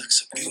Sheeran. Just look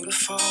so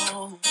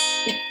beautiful,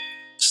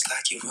 just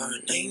like you were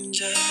an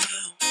angel.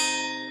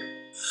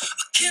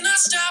 Can I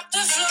stop the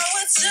flow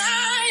of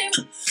time?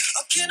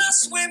 Or can I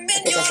swim in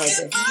your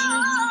divine?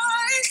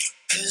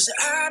 'Cause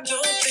I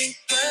don't think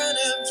I'll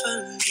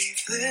ever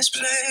leave this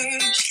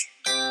place.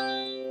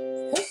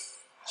 Turn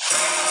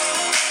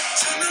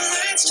the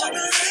lights, turn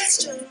the lights,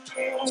 turn the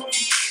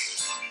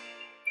lights.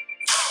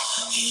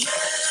 Yeah,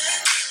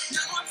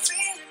 now I'm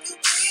feeling you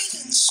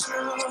breathing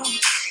slow.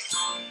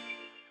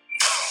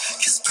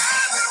 'Cause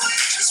baby, we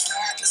just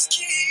reckless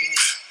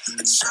kids. I'm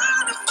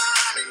trying to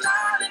find an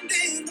island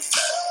in the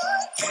flow.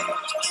 Turn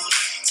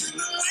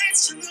the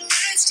lights, turn the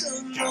lights,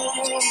 turn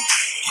low.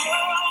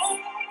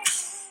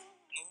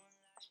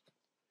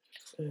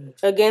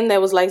 Again,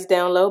 that was Lights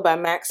Down Low by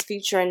Max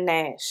featuring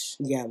Nash.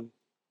 Yum.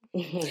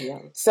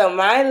 So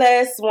my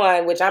last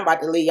one, which I'm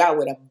about to leave y'all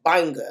with a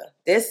banger.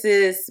 This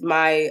is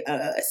my,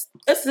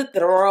 it's a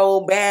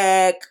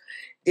throwback.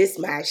 This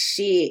my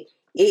shit.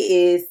 It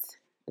is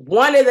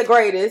one of the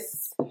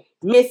greatest,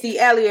 Missy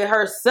Elliott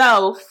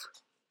herself.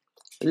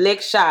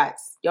 Lick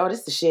shots. Y'all,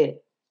 this the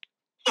shit.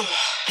 Hey,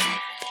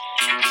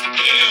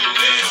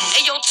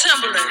 yo,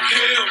 Timberland.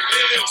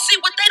 See,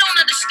 what they don't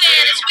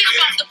understand is we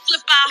about to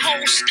flip our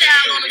whole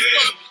style on them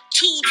for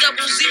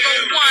 2001.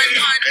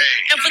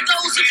 And for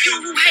those of you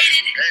who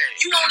hated,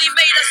 you only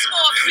made us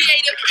more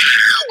creative.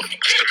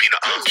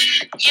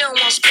 You don't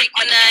want to speak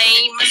my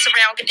name. Mess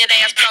around, get that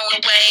ass blown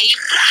away.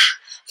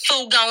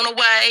 Food gone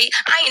away.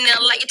 I ain't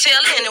never like you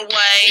tell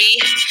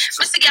anyway.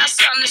 Mister got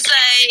something to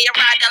say. I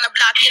ride down the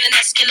block in an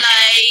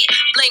Escalade.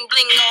 Bling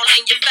bling all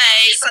in your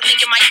face. I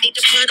think you might need to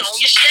put on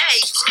your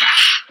shades.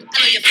 I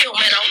know you feel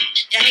me though.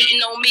 You're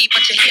hating on me,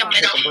 but you hear me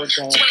though.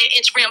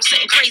 20-inch rim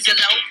sitting crazy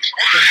low.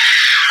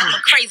 I'm a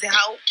crazy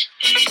hoe.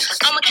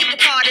 I'ma keep the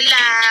party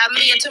live.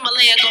 Me and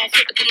Timberland gon'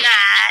 flip it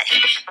tonight.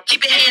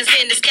 Keep your hands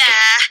in the sky.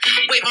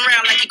 Wave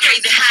around like you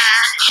crazy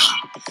high.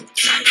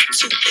 Time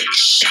to take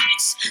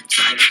shots.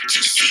 Time to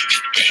see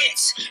you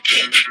dance.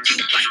 Hit you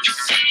like you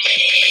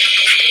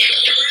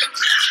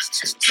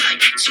time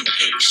to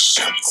take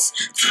shots.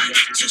 Time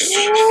to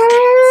see you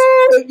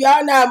dance. If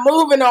y'all not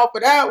moving off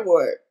of that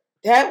one,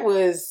 that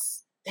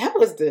was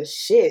the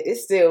shit. It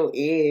still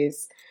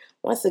is.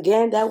 Once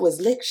again, that was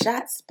Lick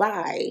Shots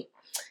by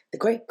the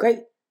great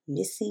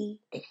Missy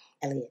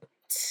Elliott.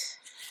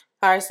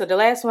 All right, so the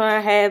last one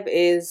I have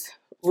is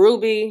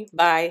Ruby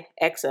by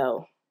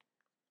XO.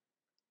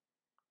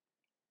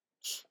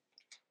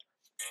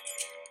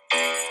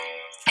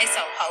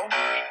 XO ho.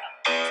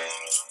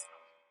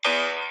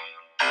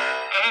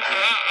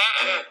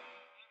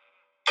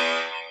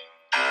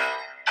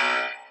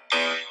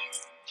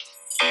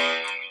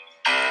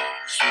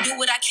 Do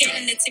what I can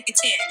in the ticket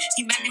 10.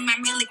 He might be my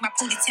man, like my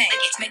booty tank.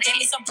 Man, gave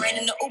me some brand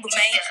in the Uber,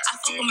 man. I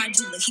fuck with my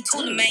jeweler, he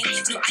cooler, man.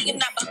 No, I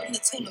am not bumping the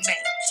Tula,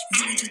 man.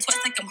 You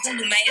twice like I'm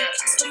Hulu, man.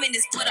 Swim in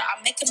this water,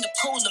 I make him the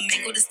pooler,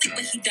 man. Go to sleep,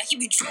 but he done,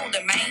 he be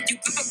drooling, man. You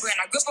grip a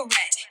brand, I grip a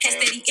rat. Head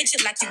steady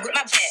itching like you with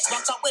my back.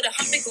 Walk out with a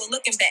humpy, go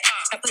looking back.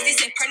 I put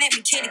this in purr, me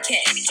kitty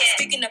cat.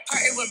 Speaking of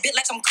purr, it a bit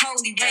like I'm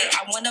Cody Ray.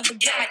 I wanna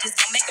begin, I just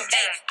don't make a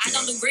bang. I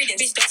know the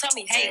greatest, bitch, don't tell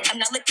me, hey. I'm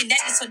not looking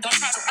at you, so don't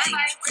try to wait.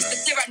 Crystal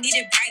clear, I need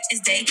it bright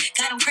as day.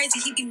 Got him crazy,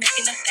 he be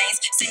making up things.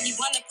 Say he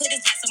wanna put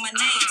his ass on my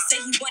name. Say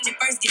he wanted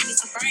first, give me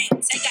some brain.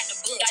 Take out the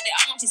book, got it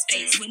all on his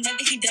face.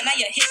 Whenever he done, I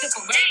hit him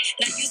for rape.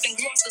 Not using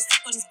glue, I'm still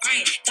stuck on his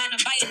brain. Got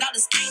him biting all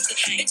the stains to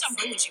things. Bitch, I'm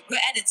rude with you,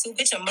 real attitude,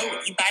 bitch, I'm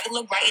moody. You body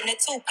look right in the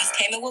two-piece.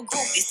 Came in with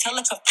groupies, tell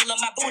her come pull up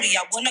my booty.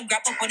 I wanna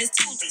grab up on his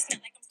two-piece.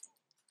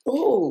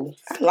 Ooh,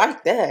 I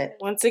like that.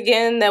 Once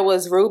again, that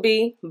was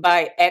Ruby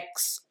by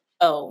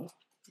XO.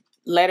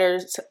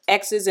 Letters,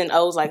 X's and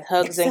O's like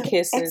hugs and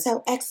kisses.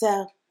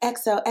 XO.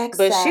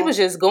 But she was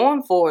just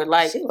going for it.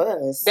 Like she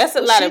was. That's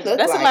a lot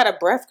of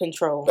breath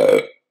control.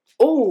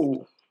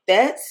 Ooh,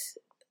 that's,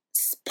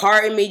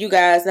 pardon me, you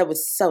guys. That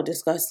was so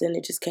disgusting.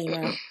 It just came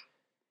out.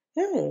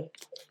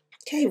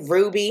 Okay,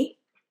 Ruby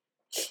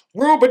Day.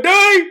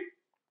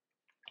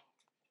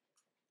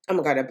 Oh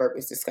my God, that burp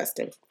is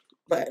disgusting.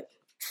 But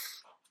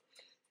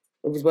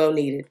it was well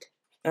needed.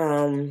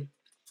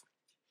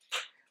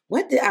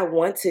 What did I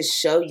want to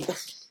show you?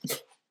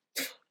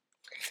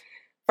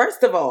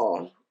 First of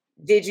all,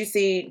 did you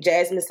see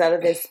Jasmine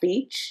Sullivan's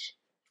speech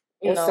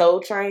on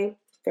Soul Train?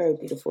 Very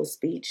beautiful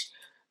speech.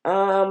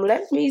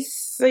 Let me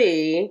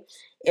see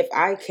if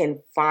I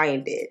can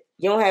find it.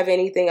 You don't have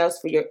anything else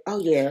for your... Oh,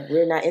 yeah,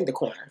 we're not in the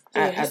corner.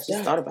 I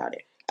just thought about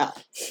it. Oh.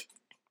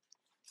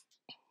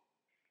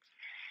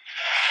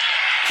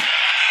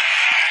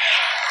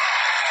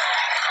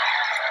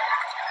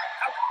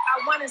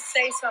 I want to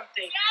say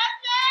something.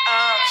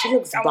 She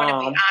looks bomb. I want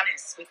to be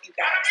honest with you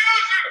guys.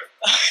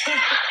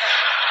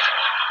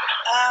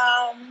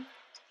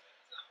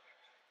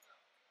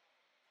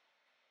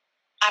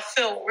 I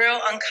feel real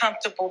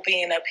uncomfortable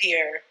being up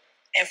here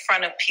in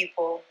front of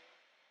people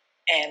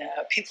and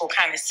people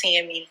kind of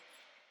seeing me.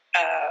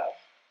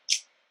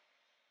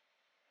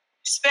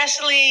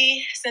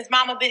 Especially since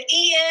Mama been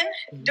eating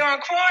during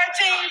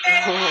quarantine.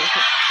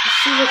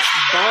 She looks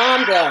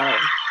bomb though.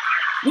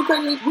 You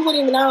wouldn't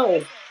even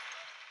know.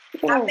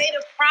 I made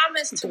a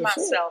promise to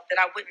myself that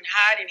I wouldn't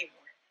hide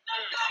anymore.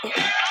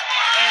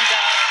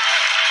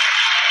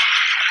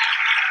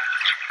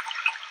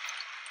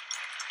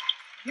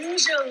 And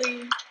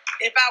usually,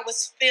 if I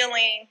was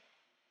feeling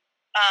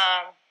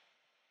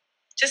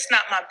just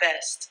not my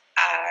best,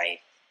 I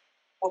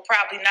would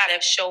probably not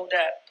have showed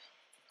up.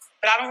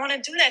 But I don't want to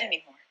do that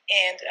anymore.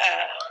 And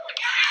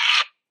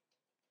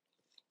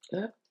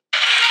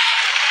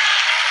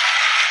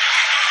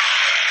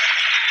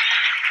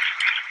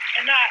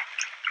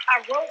I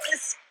wrote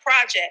this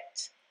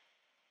project.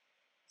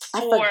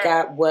 I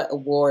forgot what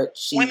award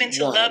she won. Women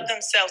to love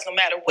themselves no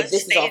matter what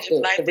stage of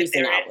life that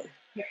they're in.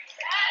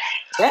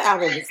 That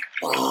album is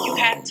You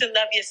have to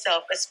love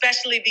yourself,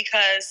 especially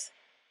because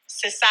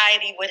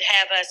society would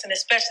have us, and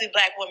especially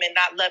Black women,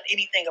 not love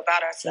anything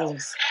about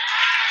ourselves.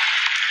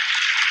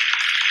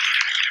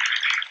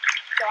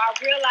 So I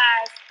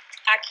realized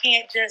I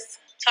can't just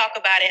talk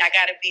about it. I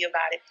got to be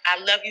about it. I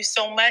love you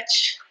so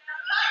much.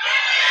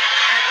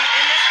 And we're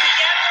in this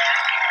together.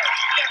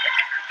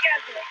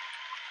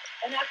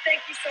 And I thank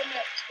you so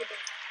much for this.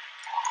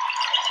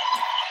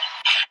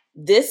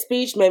 This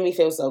speech made me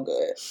feel so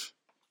good.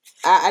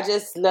 I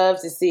just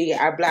love to see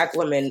our Black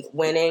women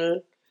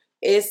winning.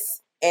 I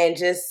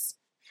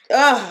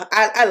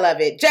love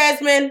it.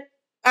 Jasmine,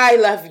 I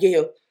love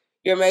you.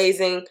 You're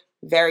amazing.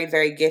 Very,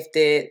 very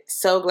gifted.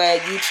 So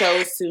glad you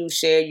chose to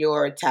share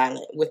your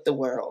talent with the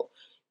world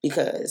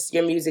because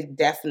your music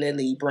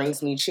definitely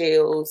brings me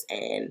chills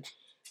and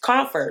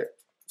comfort.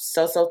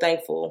 So, so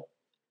thankful.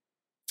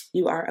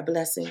 You are a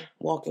blessing,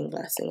 walking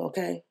blessing,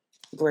 okay?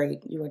 Great.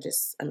 You are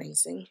just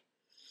amazing.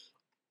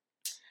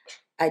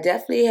 I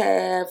definitely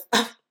have,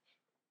 but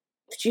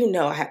you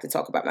know I have to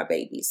talk about my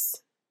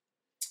babies.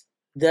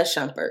 The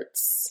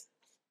Shumperts.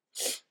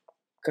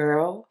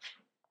 Girl,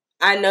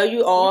 I know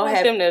you all want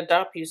have them to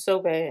adopt you so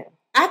bad.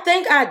 I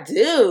think I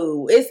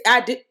do.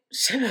 I do.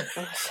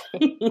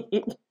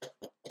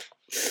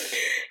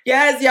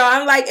 Yes, y'all,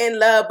 I'm like in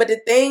love. But the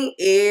thing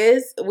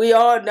is, we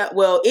all know,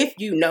 well, if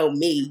you know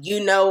me,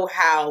 you know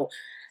how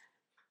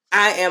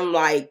I am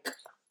like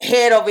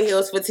head over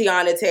heels for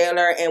Tiana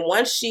Taylor. And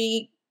once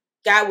she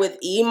got with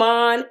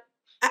Iman,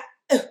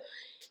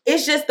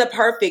 it's just the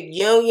perfect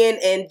union.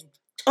 And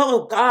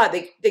oh God,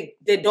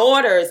 the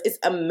daughters, it's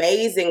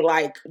amazing.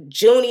 Like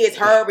Junie is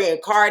her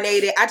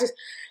reincarnated. I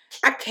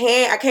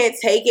can't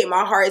take it.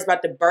 My heart is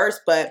about to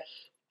burst, but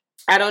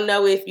I don't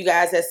know if you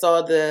guys have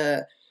saw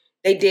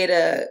they did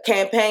a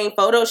campaign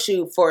photo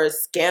shoot for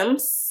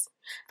Skims.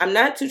 I'm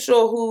not too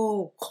sure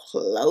who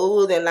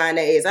clothing line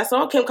that is. I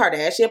saw Kim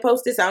Kardashian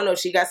post this. I don't know if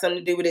she got something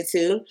to do with it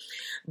too.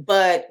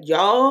 But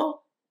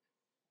y'all,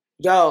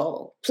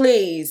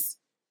 please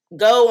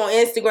go on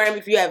Instagram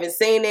if you haven't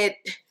seen it.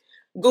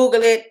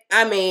 Google it.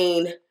 I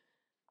mean,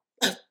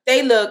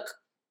 they look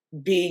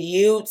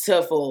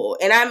beautiful.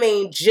 And I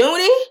mean,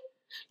 Junie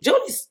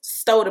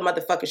stole the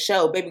motherfucking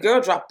show. Baby girl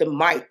dropped the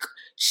mic.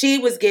 She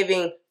was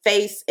giving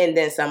face and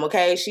then some,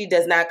 okay? She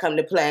does not come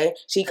to play.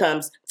 She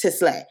comes to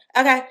slay.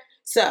 Okay?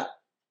 So,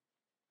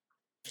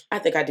 I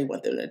think I do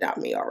want them to adopt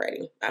me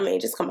already. I mean,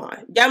 just come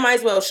on. Y'all might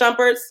as well.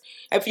 Shumperts,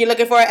 if you're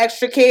looking for an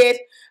extra kid,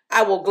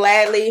 I will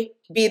gladly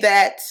be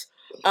that.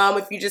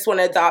 If you just want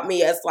to adopt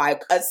me as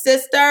like a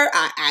sister,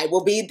 I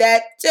will be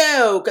that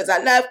too. Because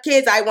I love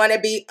kids. I want to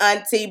be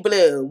Auntie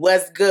Blue.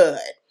 What's good?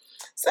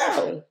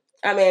 So,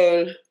 I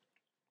mean,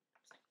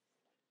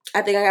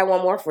 I think I got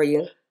one more for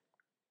you.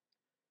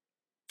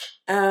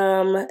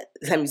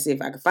 Let me see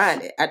if I can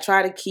find it. I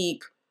try to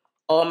keep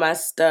all my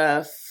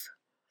stuff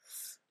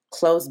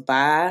close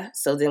by,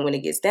 so then when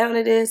it gets down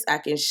to this, I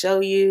can show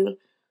you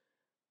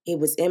it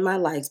was in my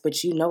likes,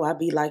 but you know I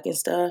be liking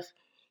stuff,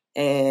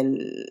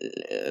 and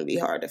it'll be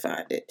hard to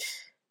find it.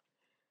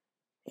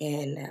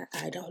 And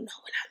I don't know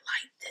when I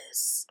like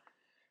this.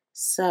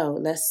 So,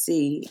 let's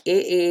see.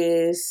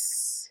 It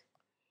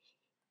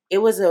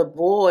was a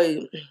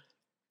boy.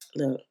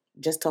 Look,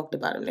 just talked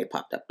about him. They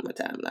popped up on my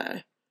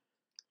timeline.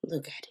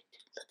 Look at it.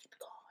 Look at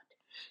God.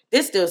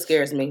 This still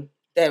scares me.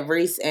 That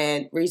Reese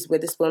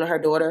Witherspoon and her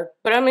daughter.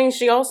 But I mean,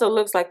 she also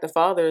looks like the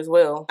father as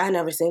well. I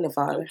never seen the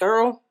father.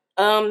 Girl,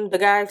 the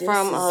guy This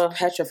from is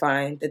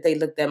petrifying that they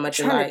look that much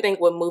I'm trying alike. to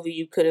think what movie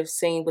you could have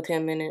seen with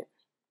him in it.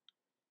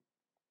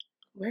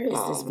 Where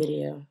is this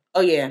video? Oh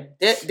yeah,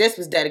 this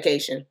was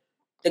dedication.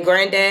 The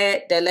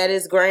granddad that let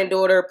his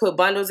granddaughter put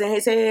bundles in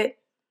his head.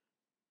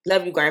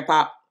 Love you,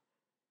 Grandpop.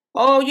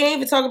 Oh, you ain't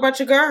even talk about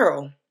your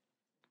girl.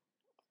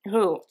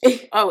 Who?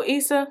 Oh,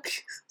 Issa.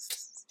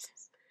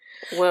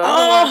 Well, I've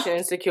been watching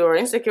Insecure.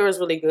 Insecure is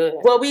really good.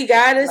 Well, we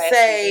gotta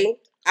say,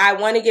 I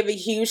want to give a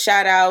huge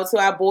shout out to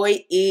our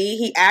boy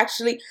E. I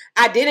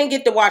didn't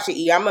get to watch it,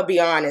 E. I'm gonna be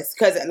honest,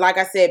 because like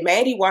I said,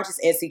 Maddie watches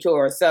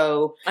Insecure,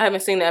 so I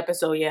haven't seen the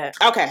episode yet.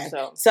 Okay,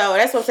 so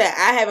that's what I'm saying.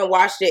 I haven't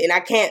watched it, and I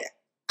can't.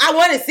 I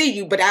want to see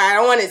you, but I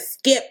don't want to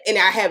skip, and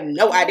I have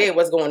no idea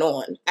what's going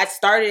on. I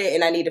started it,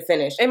 and I need to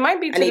finish. It might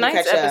be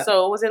tonight's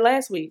episode. Was it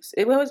last week's?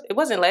 It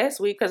wasn't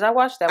last week because I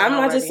watched that one. I'm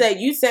not just saying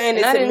you saying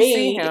it to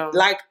me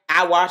like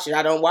I watch it.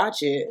 I don't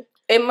watch it.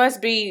 It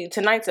must be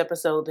tonight's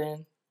episode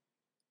then.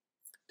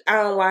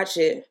 I don't watch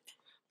it,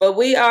 but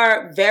we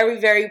are very,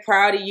 very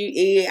proud of you,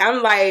 E.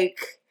 I'm like,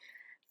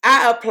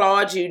 I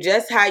applaud you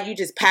just how you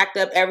just packed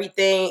up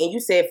everything and you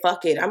said,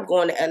 fuck it, I'm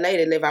going to LA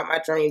to live out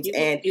my dreams.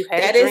 And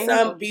that is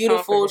some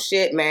beautiful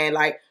shit, man.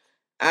 Like,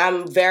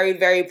 I'm very,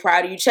 very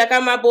proud of you. Check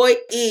out my boy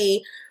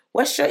E.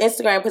 What's your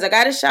Instagram? Because I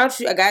got to shout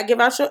you. I got to give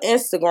out your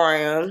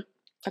Instagram.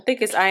 I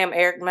think it's I am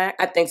Eric Mac.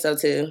 I think so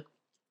too.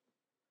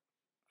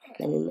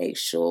 Let me make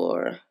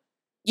sure.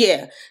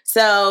 Yeah.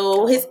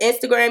 So his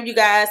Instagram, you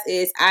guys,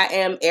 is I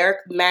am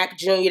Eric Mac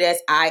Jr.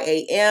 That's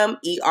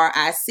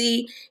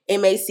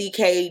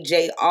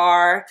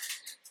IAMERICMACKJR.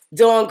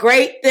 Doing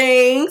great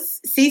things.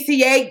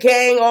 CCA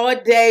gang all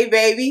day,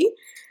 baby.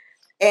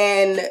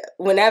 And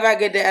whenever I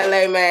get to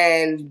LA,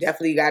 man,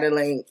 definitely got a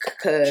link.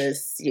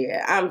 Because,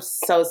 yeah, I'm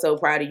so, so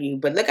proud of you.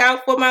 But look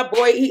out for my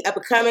boy. He a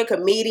becoming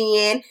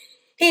comedian.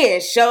 He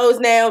in shows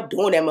now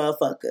doing that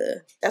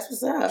motherfucker. That's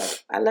what's up.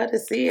 I love to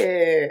see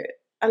it.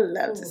 I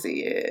love to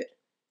see it.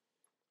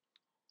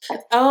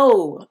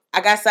 Oh,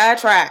 I got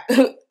sidetracked.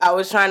 I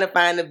was trying to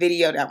find the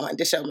video that I wanted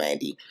to show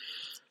Mandy.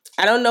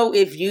 I don't know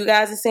if you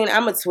guys have seen it.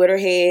 I'm a Twitter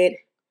head,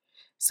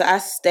 so I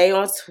stay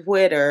on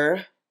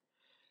Twitter.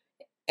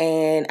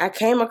 And I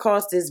came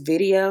across this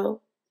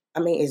video.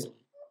 I mean,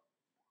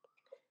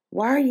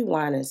 why are you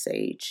whining,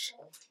 Sage?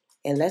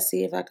 And let's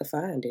see if I can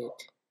find it.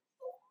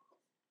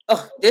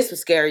 Oh, this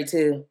was scary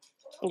too.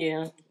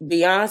 Yeah.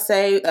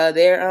 Beyonce,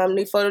 their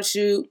new photo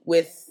shoot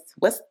with,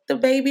 what's the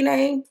baby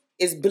name?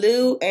 It's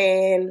Blue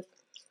and...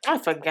 I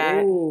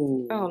forgot.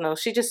 Ooh. I don't know.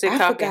 She just said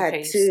copy and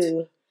paste.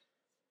 Too.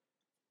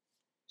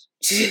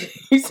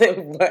 You said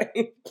what?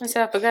 I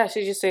said I forgot.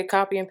 She just said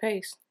copy and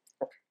paste.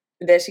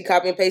 That she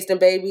copy and pasting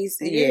babies?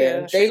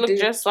 Yeah. They look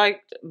just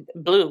like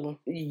Blue.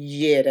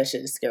 Yeah, that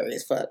shit is scary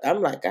as fuck.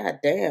 I'm like, God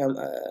damn,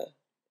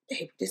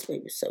 this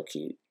baby's so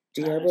cute.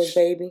 Diablo's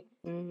baby.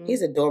 Mm-hmm.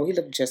 He's adorable. He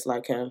looked just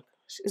like him.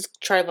 It's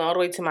traveling all the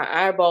way to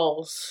my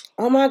eyeballs.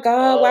 Oh my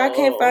God, why I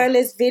can't find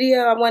this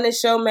video? I want to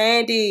show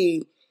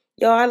Mandy.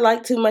 Yo, I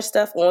like too much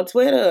stuff on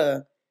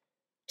Twitter.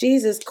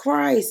 Jesus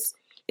Christ.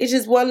 It's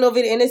just one little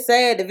video, and it's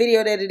sad, the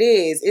video that it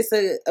is. It's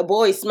a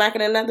boy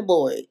smacking another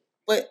boy.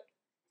 But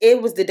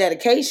it was the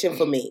dedication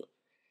for me.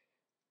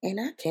 And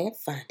I can't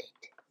find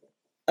it.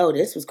 Oh,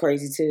 this was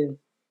crazy too.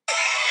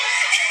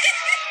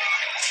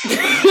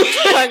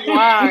 Like,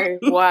 why?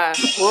 Why?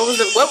 What was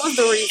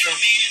the reason?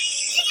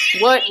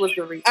 What was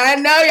the reason? I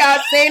know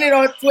y'all seen it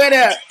on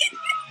Twitter.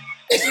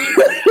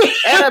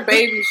 At a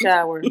baby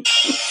shower.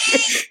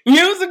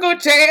 Musical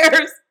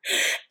chairs.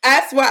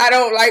 That's why I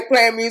don't like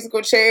playing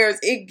musical chairs.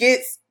 It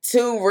gets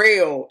too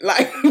real.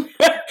 Like,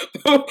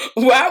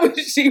 why would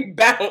she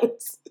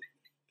bounce?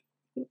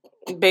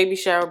 Baby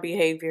shower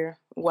behavior.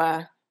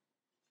 Why?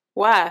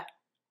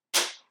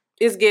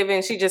 It's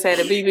given. She just had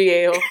a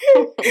BBL.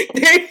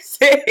 They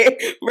said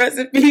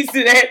recipes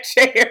to that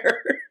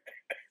chair.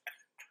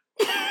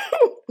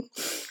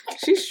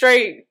 She's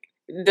straight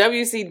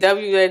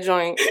WCW that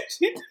joint.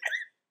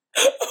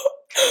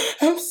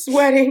 I'm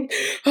sweating.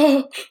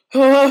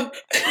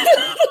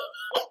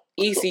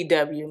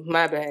 ECW,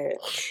 my bad.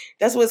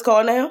 That's what it's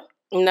called now?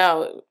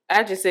 No,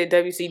 I just said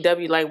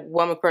WCW like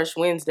Woman Crush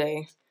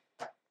Wednesday.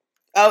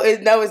 Oh,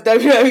 it's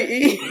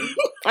WWE.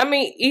 I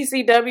mean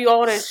ECW,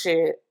 all that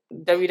shit.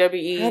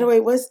 WWE. By the way,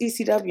 what's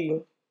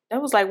ECW?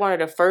 That was like one of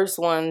the first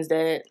ones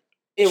that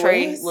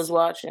Trey was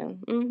watching.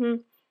 Mm-hmm.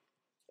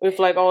 With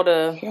like all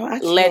the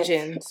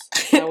legends,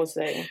 I would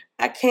say.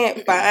 I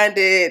can't find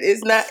it.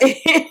 It's not.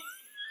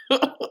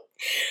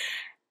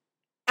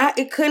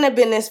 It couldn't have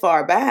been this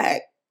far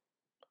back.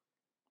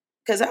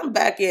 Because I'm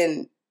back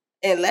in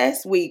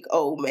last week.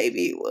 Oh,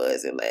 maybe it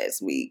was in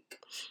last week.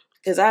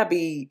 Because I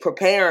be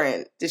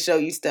preparing to show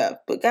you stuff.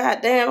 But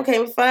goddamn, I can't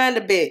even find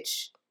the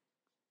bitch.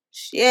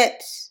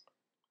 Shit.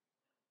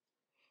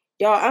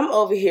 Y'all, I'm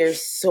over here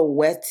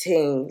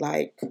sweating.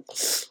 Like,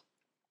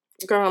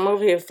 girl, I'm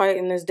over here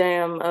fighting this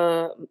damn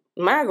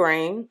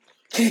migraine.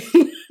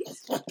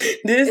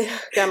 This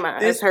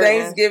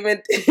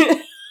Thanksgiving.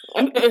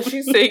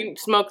 She said you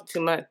smoking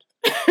too much.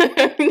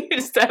 You need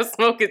to stop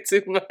smoking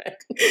too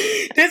much.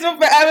 This will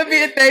forever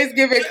be a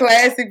Thanksgiving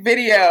classic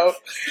video.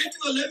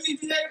 Let me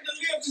be able to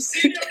live to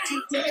see that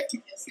today.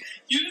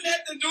 You didn't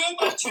have to do it,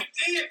 but you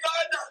did.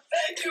 God, I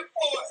thank you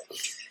for it.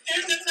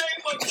 In the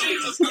name of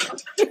Jesus.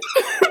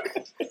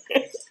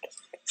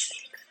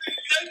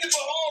 Thank you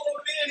for all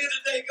of being here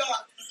today,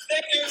 God.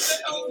 Thank you.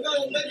 Oh,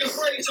 God, let me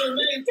praise your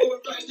name for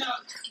it right now.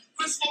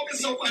 Quit smoking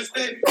so much,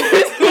 baby. In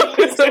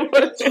the name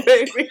of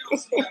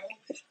Jesus.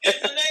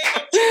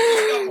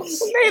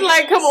 They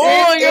like, come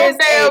on, your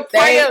damn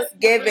prayer.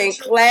 Thanksgiving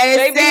classic.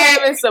 They be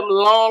having some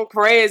long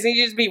prayers and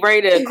you just be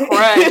ready to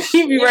crush.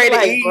 You be ready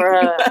to eat.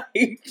 Bruh.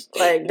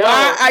 Like,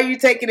 why are you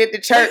taking it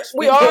to church?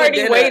 We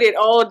already waited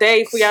all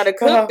day for y'all to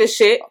cook the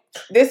shit.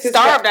 This is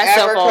starved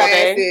ourselves all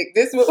day.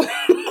 This was.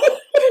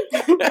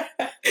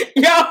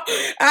 Yo,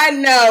 I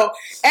know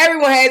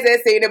everyone has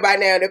that seen it by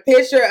now. The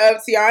picture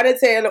of Tiana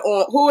Taylor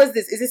on, who is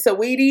this? Is it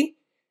Saweetie?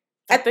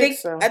 I think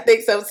so. I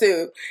think so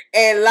too.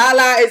 And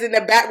Lala is in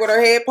the back with her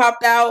head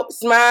popped out,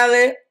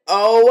 smiling.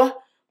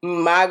 Oh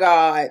my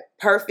God.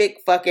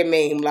 Perfect fucking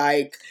meme.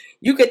 Like,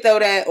 you could throw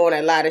that on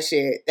a lot of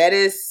shit. That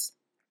is,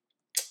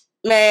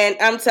 man,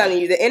 I'm telling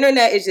you, the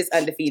internet is just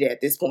undefeated at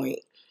this point.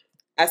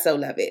 I so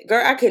love it.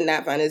 Girl, I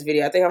cannot find this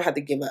video. I think I'll have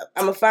to give up.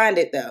 I'm going to find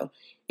it though,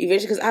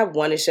 eventually, because I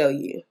want to show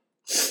you.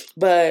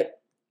 But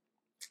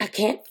I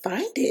can't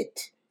find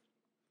it.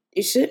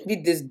 It shouldn't be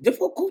this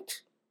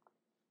difficult.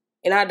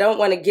 And I don't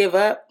want to give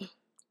up.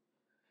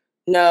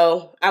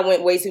 No, I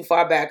went way too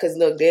far back. Because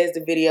look, there's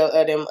the video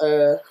of them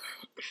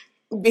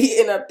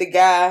beating up the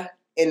guy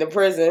in the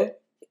prison.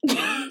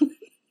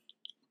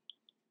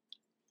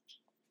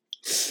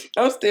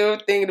 I'm still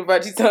thinking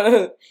about you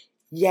telling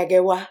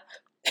Yagewa.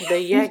 The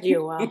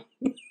Yagewa.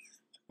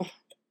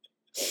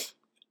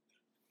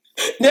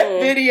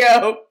 That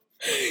video.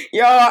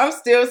 Y'all, I'm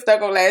still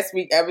stuck on last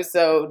week's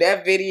episode.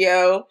 That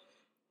video.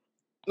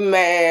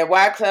 Man,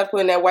 Wyclef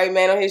putting that white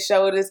man on his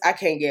shoulders, I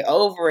can't get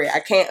over it. I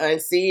can't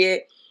unsee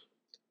it.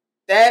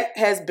 That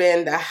has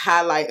been the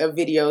highlight of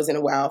videos in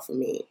a while for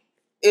me.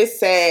 it's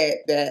sad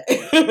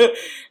that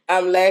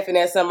I'm laughing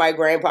at somebody's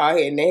grandpa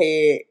hitting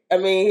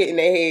hitting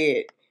their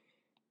head.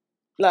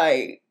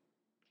 Like,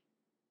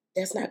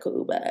 that's not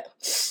cool, but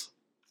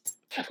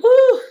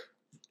whew.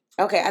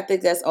 Okay, I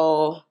think that's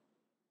all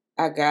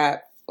I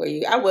got for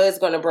you. I was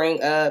gonna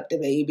bring up the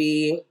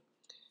baby,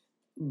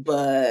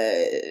 but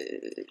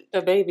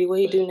The baby, what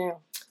he do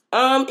now?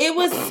 It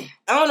was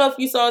I don't know if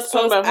you saw it.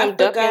 Something about him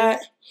ducking.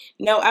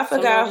 No, I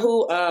forgot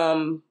who.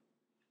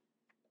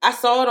 I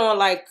saw it on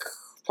like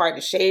probably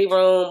the Shade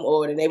Room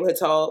or the Neighborhood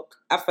Talk.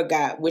 I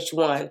forgot which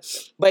one,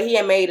 but he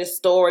had made a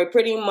story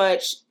pretty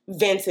much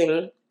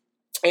venting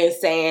and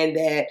saying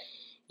that,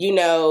 you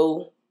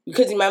know,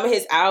 because you remember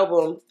his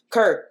album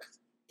Kirk.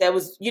 That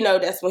was, you know,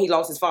 that's when he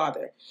lost his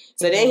father.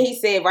 So then he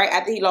said right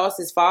after he lost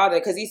his father,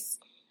 because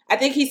I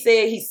think he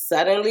said he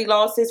suddenly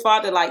lost his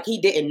father, like he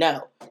didn't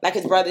know. Like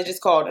his brother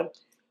just called him.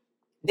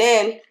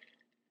 Then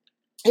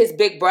his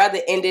big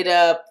brother ended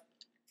up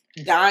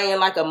dying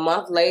like a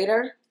month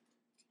later.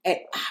 And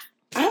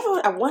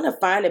I want to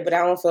find it, but I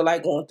don't feel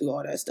like going through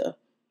all that stuff.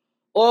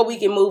 Or we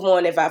can move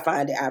on. If I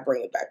find it, I'll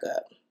bring it back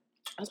up.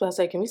 I was about to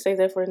say, can we save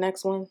that for the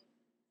next one?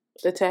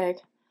 The tag.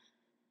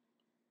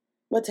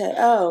 What tag?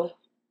 Oh.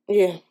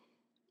 Yeah.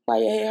 Why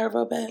your hair hurt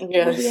real bad?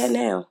 Yes. Where we at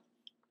now?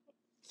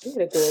 We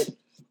had a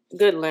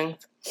good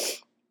length.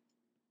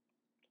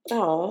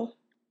 Oh.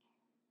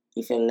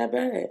 You feeling that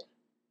bad?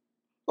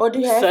 Or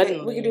do half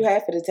it? We can do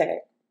half of the tag.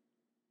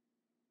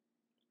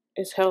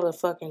 It's hella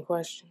fucking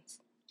questions.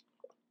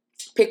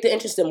 Pick the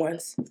interesting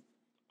ones.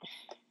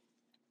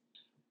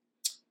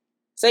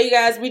 So you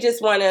guys, we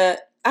just want to,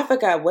 I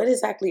forgot what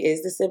exactly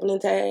is the sibling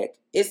tag.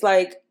 It's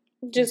like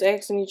just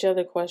asking each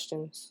other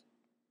questions.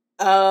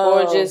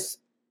 Oh. Or just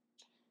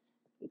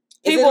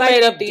people like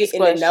made up these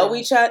questions. To know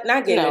each other,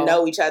 not getting to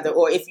know each other,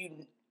 or if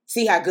you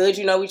see how good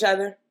you know each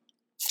other.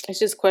 It's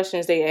just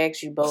questions they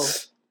ask you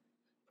both,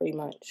 pretty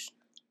much.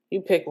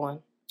 You pick one.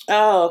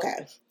 Oh,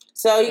 okay.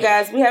 So you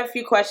guys, we have a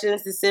few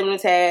questions. The sibling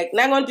tag.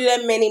 Not gonna do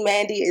that many.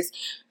 Mandy is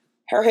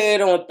her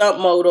head on thump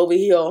mode over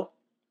here.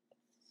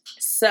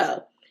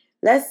 So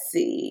let's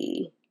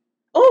see.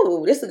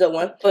 Oh, this is a good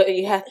one. But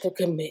you have to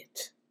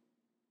commit.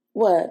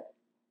 What?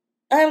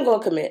 I am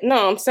gonna commit.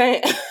 No, I'm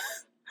saying.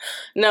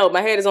 No,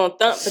 my head is on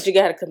thump, but you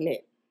gotta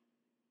commit.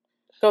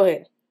 Go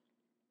ahead.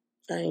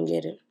 I didn't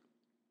get it.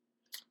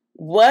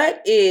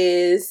 What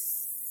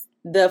is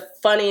the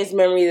funniest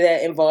memory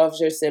that involves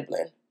your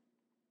sibling?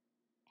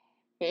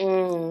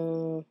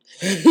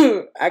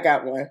 I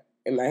got one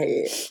in my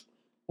head.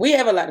 We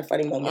have a lot of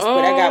funny moments,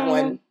 but I got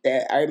one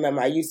that I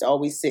remember I used to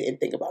always sit and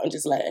think about and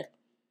just laugh.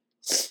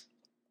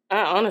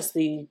 I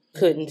honestly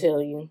couldn't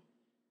tell you.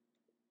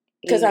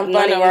 Because I'm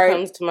funny, right? None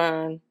comes to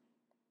mind.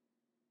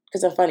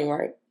 Because I'm funny,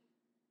 right?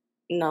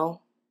 No.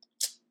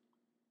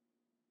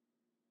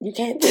 You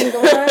can't think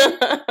of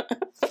one?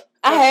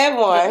 I have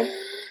one.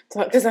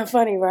 Because I'm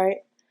funny, right?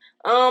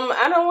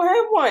 I don't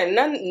have one.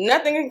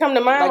 Nothing can come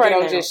to mind like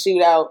right now. Just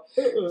shoot out.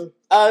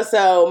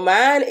 So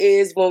mine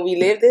is when we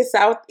lived in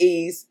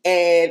Southeast,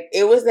 and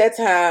it was that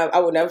time I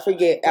will never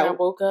forget. I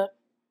woke up.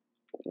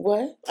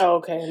 What? Oh,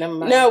 okay, never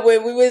mind. No,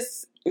 when we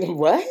was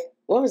what?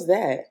 What was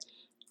that?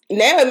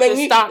 Now it made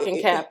me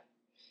stocking cap.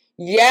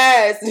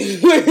 Yes,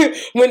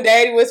 when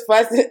Daddy was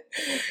fussing,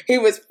 he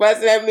was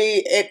fussing at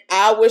me, and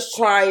I was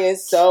trying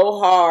so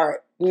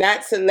hard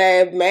not to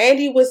laugh.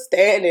 Mandy was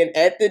standing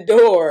at the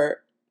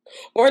door.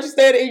 Weren't you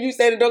standing? You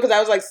standing at the door because I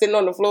was like sitting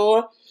on the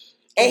floor,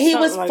 and he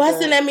was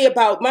fussing at me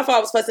about. My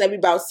father was fussing at me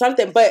about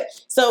something, but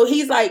so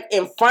he's like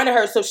in front of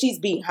her, so she's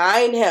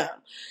behind him.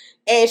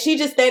 And she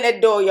just standing at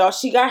the door, y'all.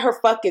 She got her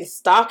fucking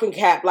stocking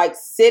cap like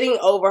sitting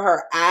over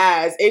her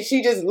eyes, and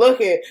she just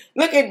looking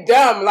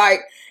dumb, like.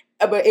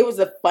 But it was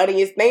the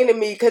funniest thing to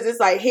me because it's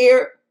like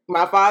here,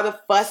 my father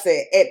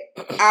fussing, and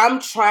I'm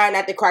trying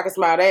not to crack a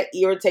smile. That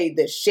irritated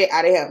the shit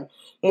out of him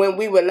when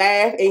we would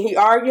laugh and he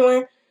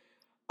arguing.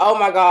 Oh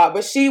my God!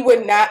 But she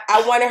would not.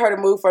 I wanted her to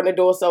move from the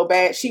door so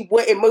bad. She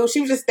wouldn't move.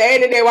 She was just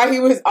standing there while he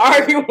was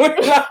arguing,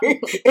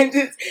 like, and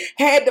just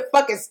had the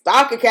fucking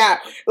stocking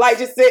cap, like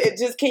just sitting.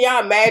 Just can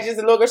y'all imagine this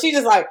little girl? She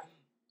just like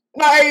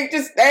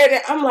just standing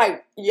there. I'm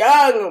like,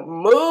 young,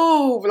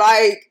 move,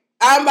 like.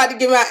 I'm about to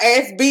get my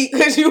ass beat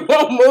because you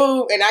won't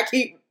move. And I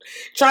keep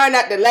trying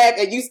not to laugh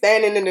at you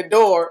standing in the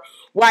door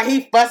while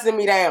he fussing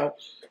me down.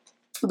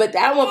 But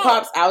that one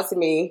pops out to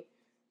me.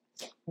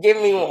 Give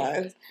me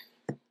one.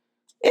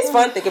 It's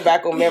fun thinking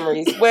back on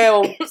memories.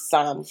 Well,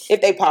 some.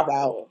 If they pop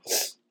out.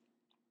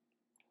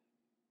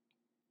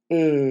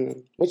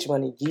 Which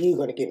one are you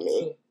going to give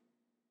me?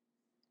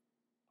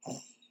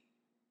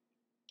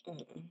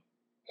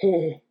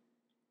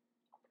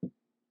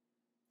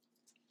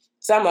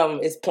 Some of them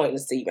is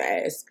pointless to even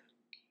ask.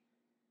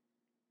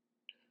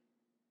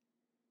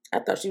 I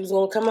thought she was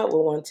going to come up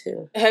with one,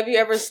 too. Have you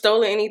ever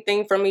stolen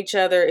anything from each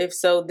other? If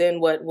so,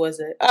 then what was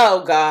it?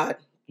 Oh, God.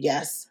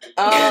 Yes.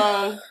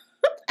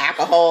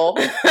 Alcohol.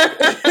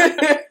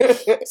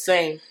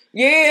 Same.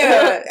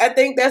 Yeah. I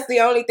think that's the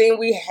only thing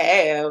we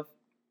have.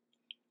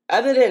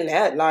 Other than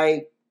that,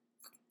 like,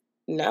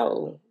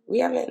 no. We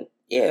haven't.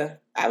 Yeah.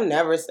 I've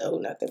never stole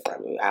nothing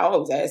from you. I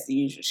always ask the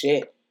usual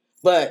shit.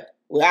 But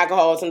with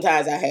alcohol,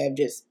 sometimes I have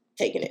just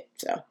taken it.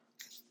 So,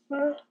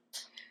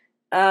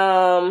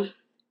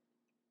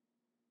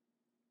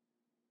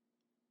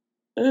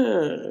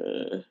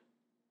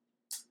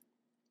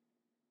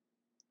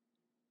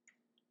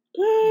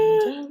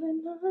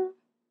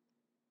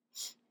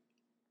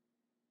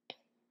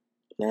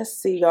 Let's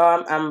see,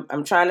 y'all.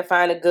 I'm trying to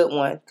find a good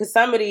one because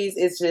some of these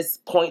is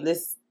just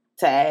pointless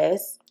to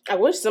ask. I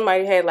wish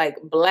somebody had like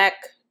black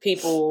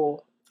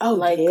people. Oh,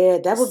 like, yeah,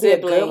 that would be a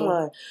good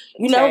one.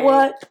 You know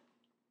what?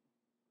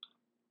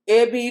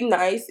 It'd be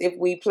nice if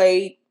we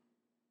played,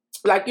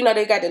 like, you know,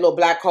 they got the little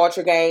black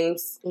culture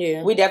games.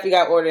 Yeah. We definitely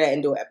got to order that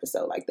and do an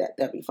episode like that.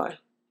 That'd be fun.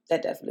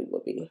 That definitely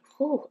would be.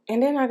 Whew.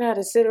 And then I got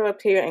to sit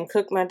up here and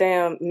cook my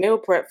damn meal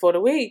prep for the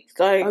week.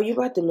 Like, oh, you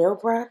got the meal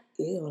prep?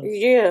 Ew.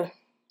 Yeah.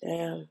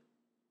 Damn.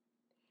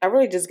 I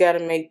really just got to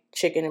make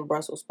chicken and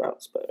Brussels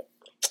sprouts, but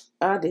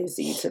I did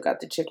see you took out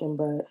the chicken,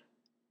 but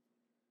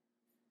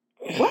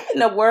what in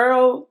the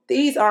world?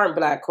 These aren't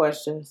black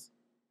questions.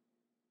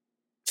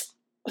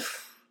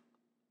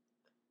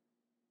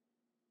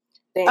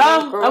 Okay,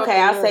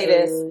 I'll say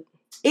this.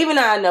 Even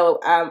though I know,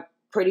 I'm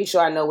pretty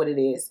sure I know what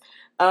it is.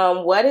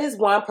 What is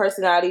one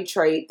personality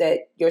trait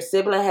that your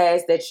sibling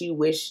has that you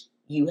wish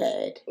you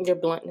had? Your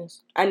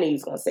bluntness. I knew you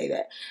was going to say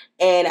that.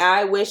 And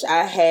I wish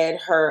I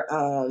had her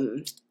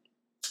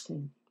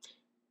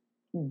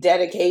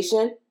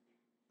dedication.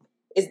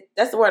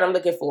 That's the word I'm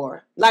looking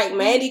for. Like,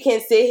 Mandy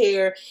can sit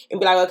here and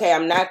be like, okay,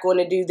 I'm not going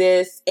to do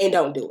this, and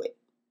don't do it.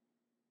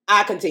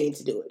 I continue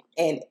to do it.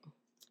 And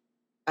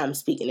I'm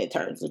speaking in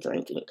terms of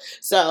drinking.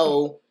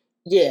 So,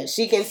 yeah,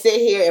 she can sit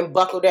here and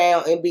buckle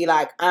down and be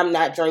like, I'm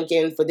not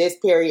drinking for this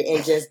period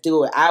and just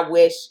do it. I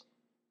wish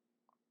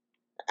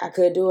I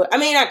could do it. I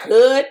mean, I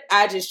could.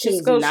 I just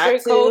choose go not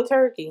straight to. Cold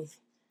turkey.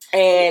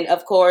 And,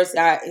 of course,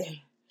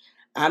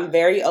 I'm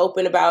very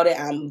open about it.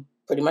 I'm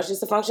pretty much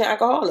just a functioning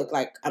alcoholic.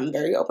 Like, I'm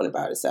very open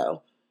about it.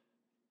 So,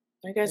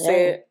 like I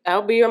said,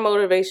 I'll be your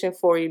motivation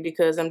for you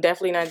because I'm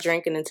definitely not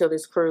drinking until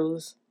this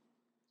cruise.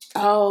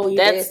 Oh,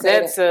 that's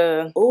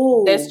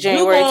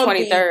January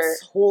 23rd.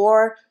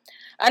 Tour.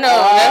 I know.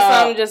 That's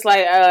why I'm just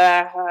like,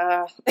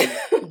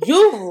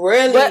 you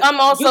really. But I'm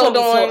also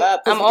doing. So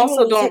I'm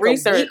also doing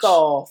research.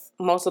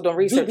 I'm also doing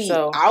research. You be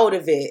out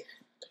of it,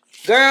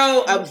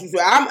 girl.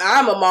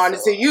 I'm a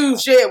monitor you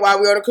shit while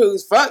we on the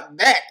cruise. Fuck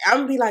that. I'm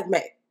gonna be like,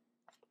 man.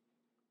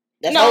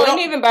 No, and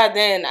even by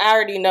then, I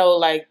already know.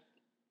 Like,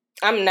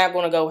 I'm not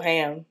gonna go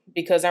ham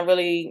because I'm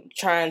really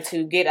trying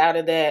to get out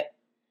of that.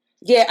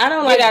 Yeah, I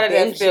don't like out of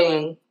binging. that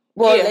feeling.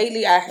 Well,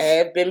 lately I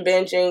have been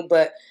binging,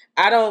 but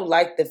I don't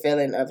like the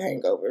feeling of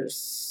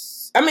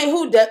hangovers. I mean,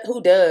 who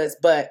does?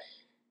 But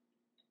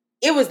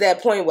it was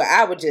that point where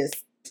I would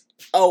just,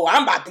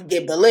 I'm about to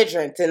get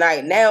belligerent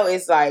tonight. Now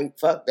it's like,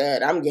 fuck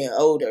that. I'm getting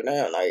older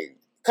now. Like,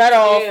 cut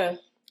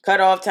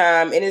off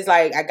time. And it's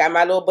like, I got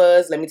my little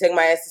buzz. Let me take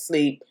my ass to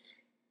sleep.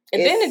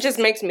 And then it just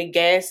makes me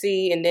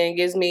gassy and then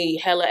gives me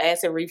hella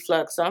acid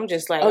reflux. So I'm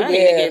just like, I need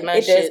to get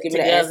my shit give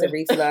together.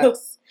 Me the acid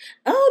reflux.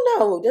 Oh,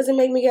 no. It doesn't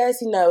make me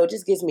gassy. No, it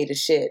just gives me the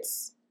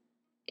shits.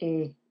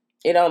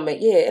 It don't make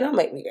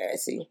me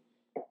gassy.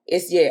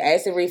 It's,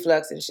 acid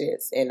reflux and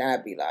shits. And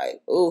I'd be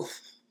like, oof.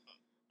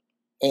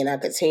 And I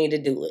continue to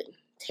do it.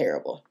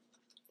 Terrible.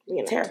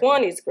 Terrible.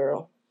 20s,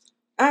 girl.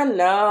 I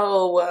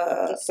know.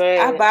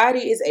 Our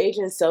body is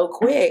aging so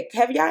quick.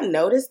 Have y'all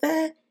noticed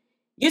that?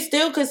 You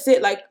still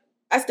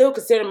I still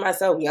consider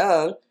myself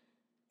young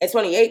at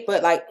 28,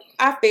 but like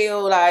I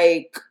feel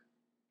like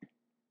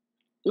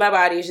my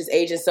body is just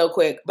aging so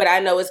quick. But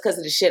I know it's because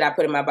of the shit I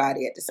put in my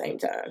body at the same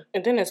time.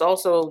 And then it's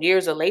also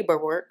years of labor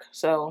work.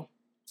 So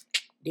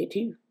did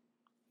you?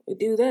 We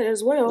do that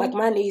as well. Like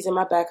my knees and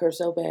my back hurt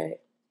so bad.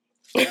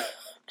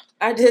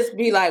 I just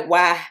be like,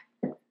 why?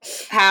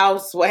 How,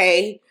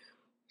 sway?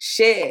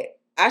 Shit.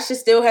 I should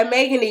still have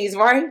making these,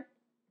 right?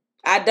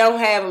 I don't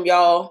have them,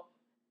 y'all.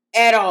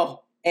 At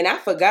all. And I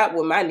forgot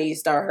when my knees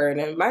start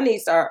hurting. My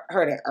knees start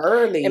hurting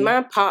early. And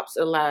mine pops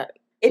a lot.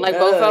 It like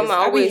does. Both of them,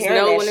 I always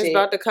know when shit. it's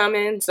about to come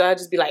in. So I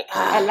just be like,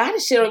 a lot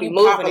of shit on you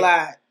pop a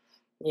lot.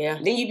 Yeah.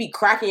 Then you be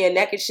cracking your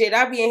neck and shit.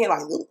 I be in here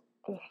like, ooh.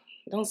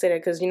 Don't say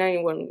that because you know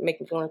you want to make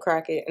me want to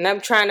crack it. And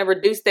I'm trying to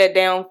reduce that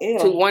down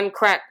to one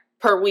crack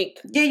per week.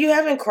 Yeah, you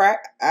haven't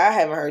cracked. I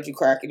haven't heard you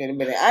cracking in a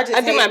minute. I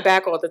do my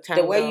back all the time.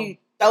 The way you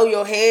throw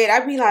your head,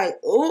 I be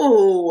like,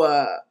 ooh.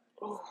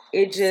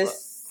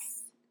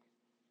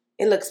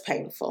 It looks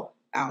painful.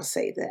 I'll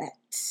say that.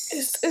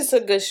 It's a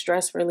good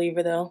stress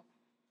reliever, though.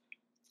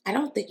 I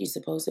don't think you're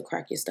supposed to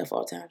crack your stuff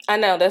all the time. I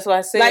know. That's why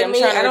I say like I'm me,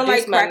 trying to I don't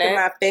reduce like cracking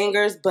my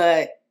fingers,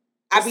 but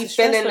I be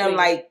feeling them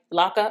like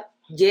lock up.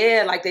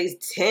 Yeah, like they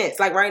tense.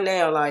 Like right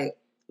now, like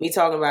me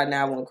talking about it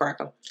now, I won't crack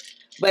them.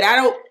 But I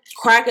don't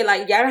crack it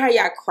like y'all know how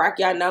y'all crack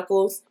y'all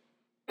knuckles.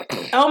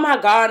 Oh my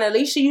God,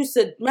 Alicia used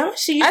to. Remember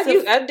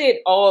I did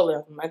all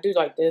of them. I do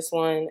like this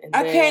one. And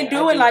I can't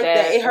do it like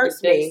that. It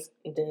hurts me.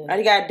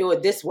 I gotta do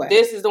it this way.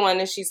 This is the one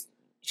that she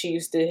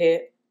used to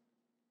hit.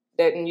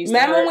 that used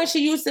Remember to hurt. when she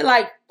used to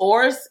like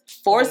force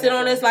it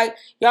on us? Like,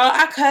 y'all,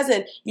 our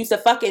cousin used to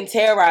fucking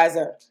terrorize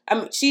her. I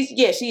mean, she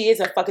is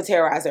a fucking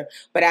terrorizer.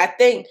 But I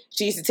think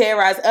she used to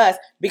terrorize us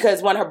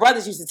because one of her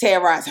brothers used to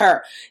terrorize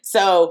her.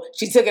 So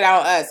she took it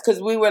out on us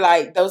because we were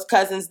like those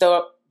cousins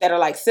that are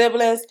like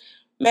siblings.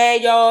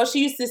 Man, y'all,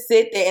 she used to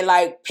sit there and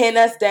like pin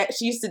us that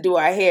she used to do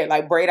our hair,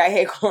 like braid our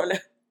hair corner.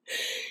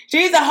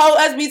 She used to hold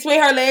us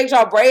between her legs,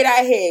 y'all, braid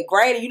our head.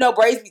 Granny, you know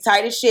braids be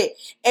tight as shit.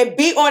 And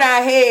beat on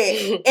our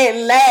head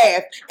and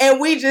laugh. And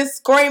we just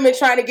screaming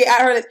trying to get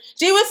out her legs.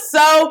 She was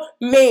so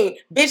mean.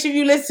 Bitch, if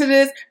you listen to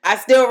this, I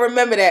still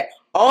remember that.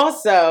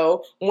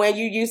 Also, when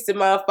you used to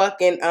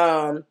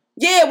motherfucking,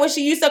 when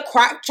she used to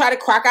try to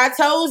crack our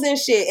toes and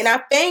shit and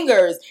our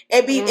fingers.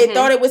 It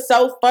thought it was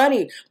so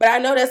funny. But I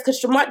know that's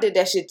because Tremont did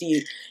that shit to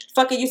you.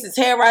 Fucking used to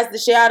terrorize the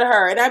shit out of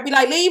her. And I'd be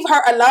like, leave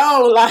her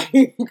alone.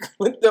 Like,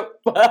 what the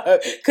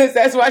fuck? Because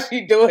that's why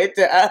she do it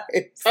to us.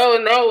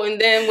 Oh, no. And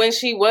then when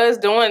she was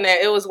doing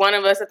that, it was one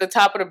of us at the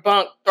top of the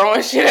bunk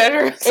throwing shit at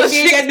her. So and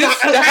she just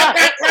stop.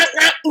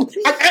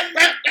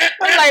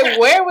 I'm like,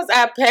 where was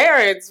our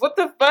parents? What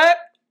the fuck?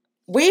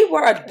 We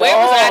were adults. Where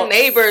was our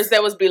neighbors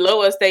that was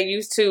below us that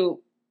used to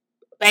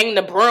bang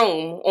the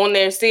broom on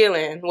their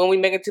ceiling when we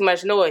making too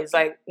much noise?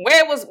 Like,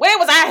 where was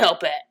our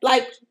help at?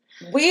 Like,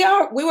 we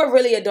were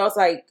really adults.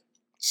 Like,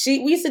 we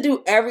used to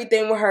do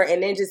everything with her,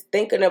 and then just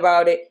thinking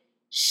about it,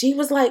 she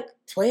was like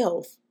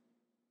 12.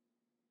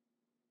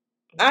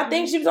 I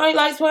think she was only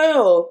like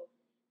 12.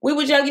 We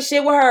was young as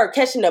shit with her,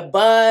 catching the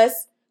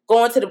bus,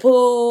 going to the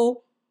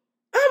pool.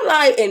 I'm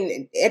like,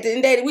 and at the end of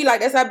the day, we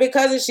like, that's our big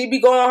cousin. She be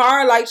going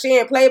hard, like she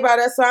ain't play about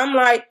us. So I'm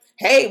like,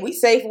 hey, we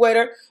safe with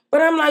her.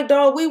 But I'm like,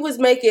 dog, we was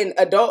making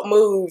adult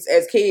moves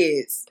as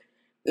kids.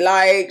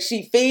 Like,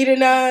 she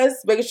feeding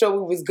us, making sure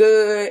we was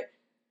good.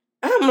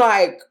 I'm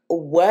like,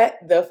 what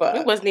the fuck?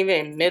 We wasn't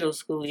even in middle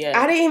school yet.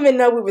 I didn't even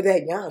know we were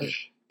that young.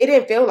 It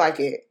didn't feel like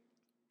it.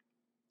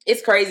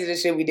 It's crazy the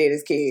shit we did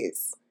as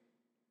kids.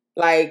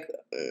 Like,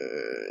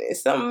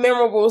 it's some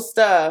memorable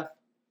stuff.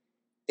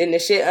 Then the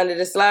shit under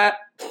the slide.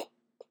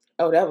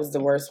 Oh, that was the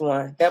worst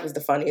one. That was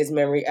the funniest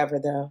memory ever,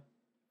 though.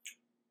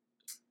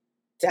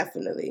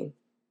 Definitely.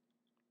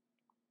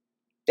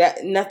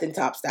 Nothing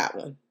tops that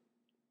one.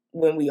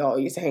 When we all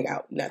used to hang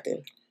out.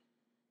 Nothing.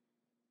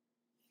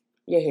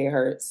 Your hair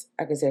hurts.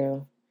 I can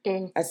tell.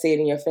 I see it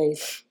in your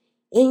face.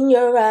 In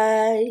your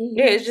eyes.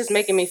 Yeah, it's just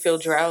making me feel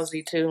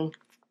drowsy, too.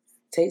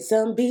 Take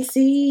some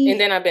BC. And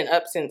then I've been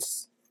up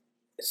since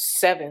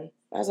 7.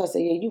 As I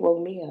say, yeah, you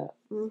woke me up.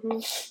 Mm-hmm.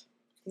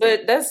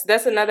 But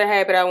that's another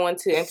habit I want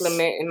to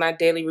implement in my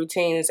daily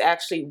routine is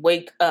actually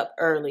wake up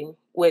early,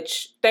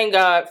 which thank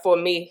God for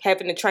me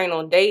having to train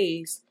on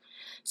days.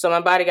 So my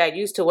body got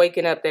used to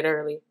waking up that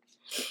early.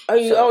 Oh,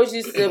 you always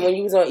used to, when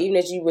you was on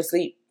evenings, you would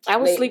sleep? I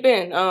would sleep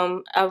in.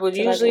 I would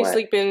usually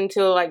sleep in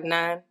until like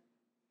 9.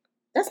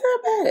 That's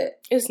not bad.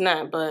 It's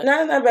not, but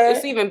no, it's not bad.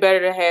 It's even better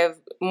to have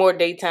more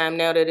daytime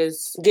now that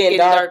it's getting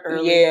dark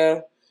early. Yeah.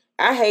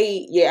 I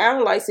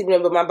don't like sleeping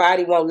in, but my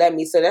body won't let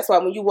me. So that's why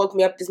when you woke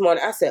me up this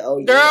morning, I said, oh,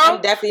 yeah, girl, I'm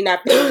definitely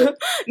not feeling it.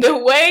 The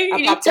way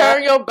you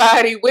turn your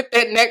body with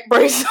that neck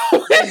brace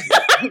on. It's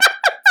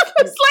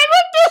like,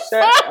 what the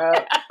fuck?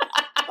 Up.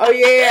 Oh,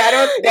 yeah, I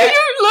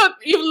don't...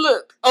 You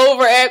look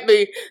over at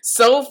me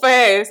so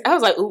fast. I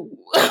was like, ooh.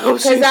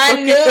 Because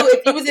I knew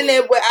if you was in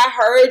there, I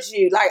heard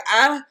you. Like,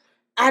 I'm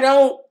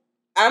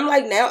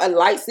like now a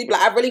light sleeper.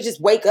 Like, I really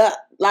just wake up.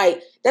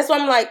 Like, that's why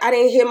I'm like, I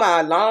didn't hear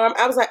my alarm.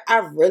 I was like, I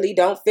really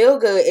don't feel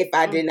good if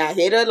I did not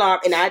hear the alarm.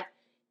 And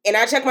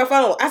I checked my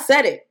phone. I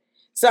said it.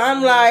 So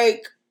I'm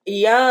like,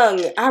 young,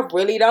 I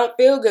really don't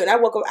feel good. I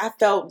woke up, I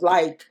felt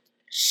like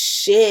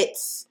shit.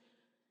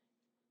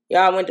 Y'all,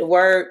 I went to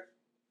work.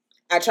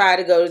 I tried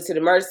to go to the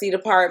emergency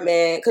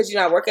department because,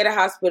 I work at a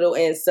hospital.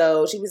 And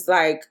so she was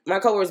like, my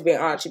coworker's being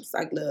honest. She was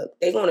like, look,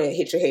 they're going to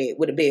hit your head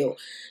with a bill.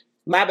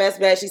 My best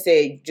bet, she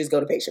said, just go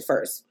to patient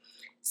first.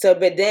 So,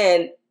 but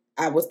then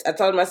I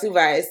told my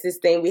supervisor, it's this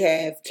thing we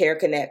have, Care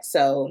Connect.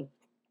 So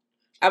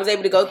I was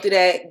able to go through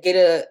that, get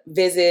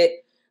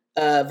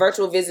a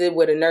virtual visit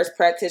with a nurse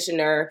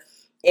practitioner.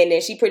 And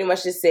then she pretty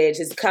much just said,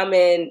 just come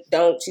in.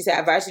 She said, I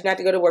advise you not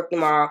to go to work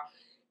tomorrow.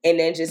 And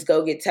then just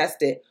go get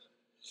tested.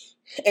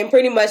 And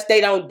pretty much they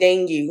don't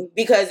ding you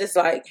because it's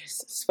like,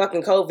 it's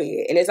fucking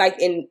COVID. And it's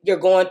like, you're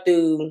going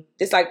through,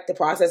 it's like the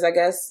process, I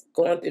guess,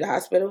 going through the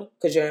hospital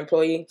because you're an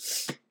employee.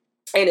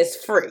 And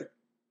it's free.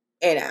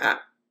 And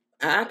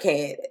I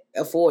can't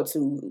afford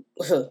to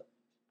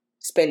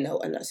spend no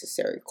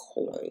unnecessary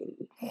coin.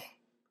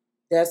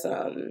 That's,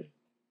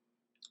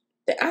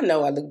 I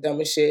know I look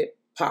dumb as shit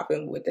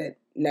popping with that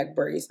neck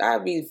brace. I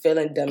be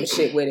feeling dumb as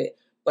shit with it.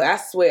 But I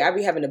swear, I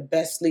be having the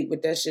best sleep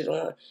with that shit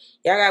on.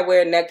 Y'all gotta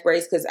wear a neck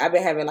brace because I've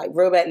been having like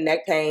real bad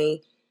neck pain.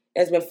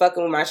 That's been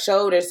fucking with my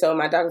shoulder. So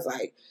my doctor's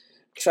like,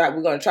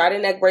 we're gonna try the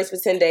neck brace for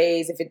 10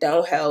 days. If it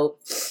don't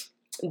help,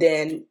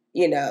 then,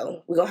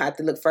 we're gonna have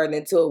to look further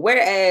into it.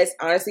 Whereas,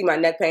 honestly, my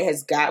neck pain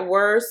has got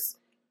worse.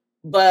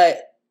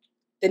 But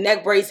the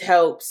neck brace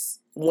helps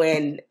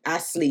when I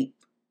sleep.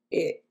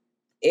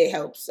 it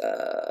helps.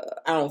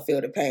 I don't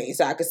feel the pain,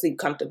 so I can sleep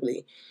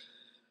comfortably.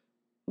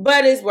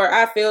 But it's where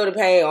I feel the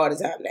pain all the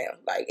time now.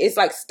 Like, it's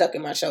like stuck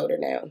in my shoulder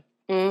now.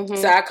 Mm-hmm.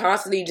 So I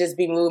constantly just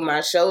be moving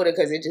my shoulder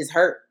because it just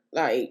hurt.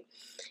 Like,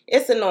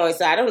 it's annoying.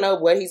 So I don't know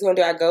what he's going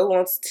to do. I go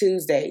on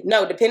Tuesday.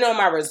 No, depending on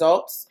my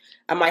results,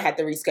 I might have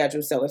to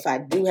reschedule. So if I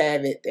do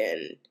have it,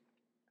 then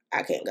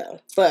I can't go.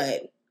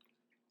 But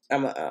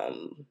I'm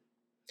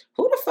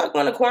who the fuck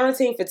want to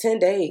quarantine for 10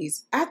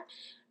 days? I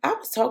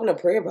was talking to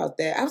Priya about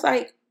that. I was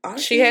like,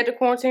 she had to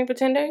quarantine for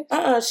 10 days?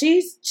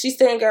 She's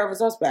still in her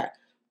results back.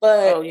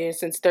 But oh yeah,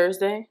 since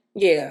Thursday?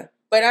 Yeah.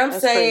 But I'm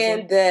That's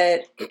saying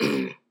that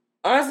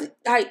honestly,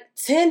 like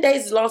 10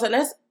 days is a long time.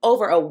 That's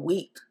over a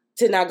week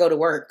to not go to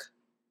work.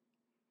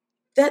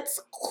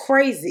 That's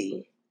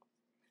crazy.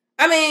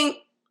 I mean,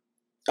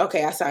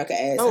 okay, I sound like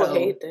an asshole. I would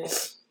hate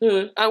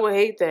that. I would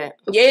hate that.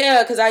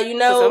 Yeah, because I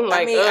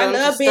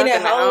love being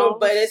at home,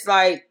 but it's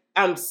like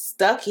I'm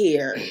stuck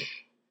here.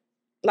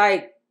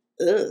 Like,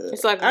 ugh.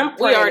 It's like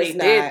we already did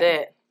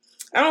that.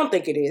 I don't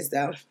think it is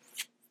though,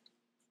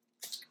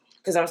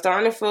 because I'm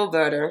starting to feel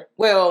better.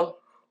 Well,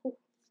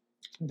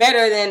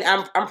 better than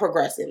I'm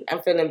progressing.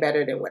 I'm feeling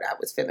better than what I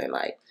was feeling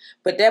like.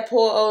 But that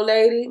poor old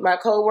lady, my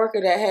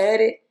coworker that had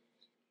it,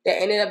 that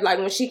ended up like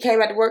when she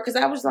came out to work,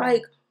 because I was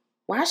like,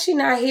 why is she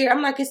not here?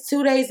 I'm like, it's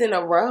 2 days in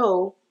a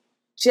row.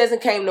 She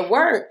hasn't came to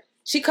work.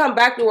 She come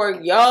back to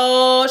work,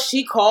 y'all.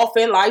 She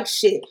coughing like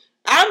shit.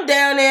 I'm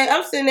down there.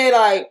 I'm sitting there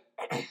like,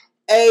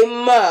 hey,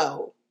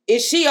 Mo,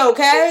 is she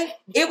okay?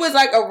 It was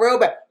like a real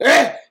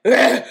bad.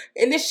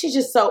 And then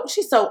she's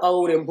so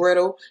old and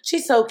brittle.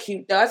 She's so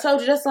cute though. I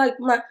told you, that's like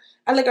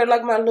I look at her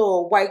like my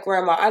little white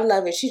grandma. I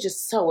love it. She's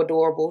just so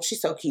adorable.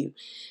 She's so cute.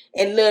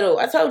 And little,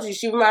 I told you,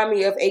 she reminded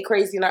me of Eight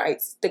Crazy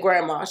Nights, the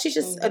grandma. She's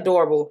just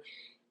adorable.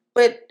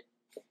 But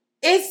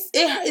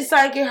it's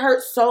like it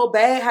hurt so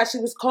bad how she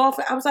was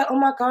coughing. I was like, oh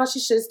my God, she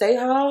should stay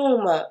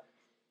home.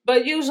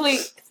 But usually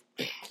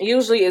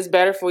it's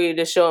better for you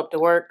to show up to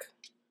work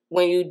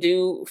when you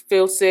do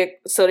feel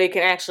sick so they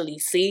can actually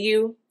see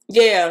you.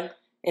 Yeah.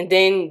 And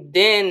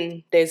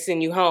then they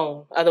send you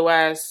home.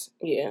 Otherwise,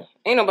 yeah.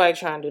 Ain't nobody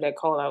trying to do that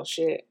call out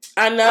shit.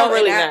 I know. I'm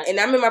really not. And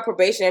I'm in my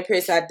probation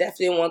period, so I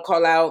definitely don't want to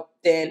call out.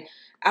 Then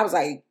I was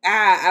like,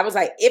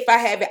 if I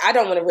have it, I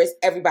don't want to risk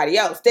everybody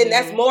else. Then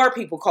that's more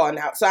people calling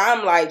out. So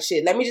I'm like,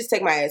 shit, let me just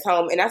take my ass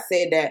home. And I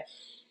said that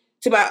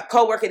to my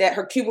coworker that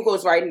her cubicle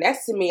is right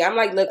next to me. I'm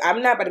like, look,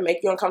 I'm not about to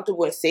make you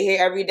uncomfortable and sit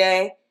here every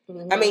day.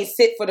 I mean,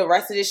 sit for the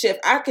rest of the shift.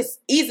 I could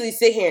easily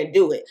sit here and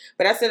do it.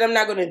 But I said, I'm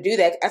not going to do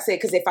that. I said,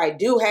 because if I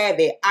do have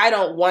it, I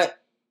don't want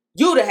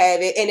you to have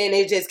it. And then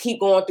it just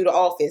keep going through the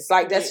office.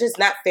 Like, that's just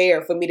not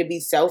fair for me to be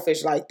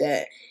selfish like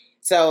that.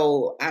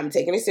 So I'm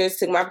taking it serious.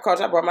 Took my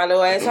precautions. I brought my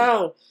little ass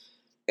home.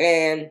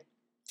 And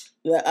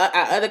the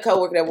other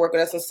coworker that worked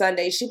with us on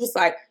Sunday, she was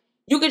like,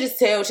 you could just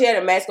tell, she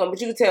had a mask on, but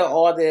you could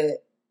tell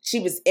she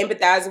was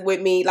empathizing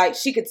with me. Like,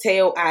 she could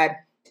tell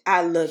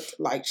I looked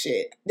like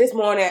shit. This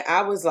morning,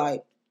 I was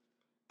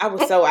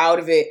so out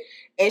of it.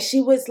 And she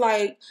was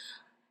like,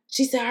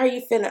 she said, how are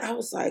you feeling? I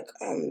was like,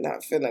 I'm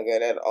not feeling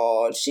good at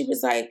all. She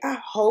was like,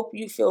 I hope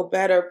you feel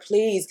better.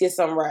 Please get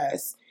some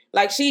rest.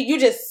 Like, you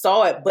just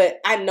saw it. But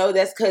I know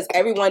that's because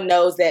everyone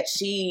knows that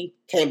she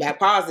came back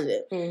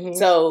positive. Mm-hmm.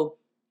 So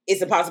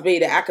it's a possibility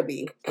that I could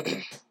be,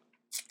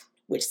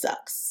 which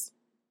sucks.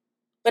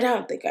 But I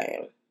don't think I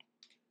am.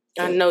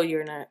 I know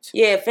you're not.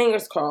 Yeah,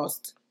 fingers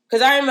crossed.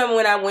 Because I remember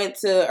when I went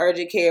to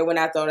urgent care when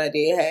I thought I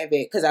did have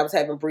it because I was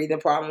having breathing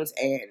problems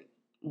and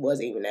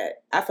wasn't even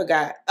that. I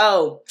forgot.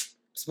 Oh,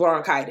 it's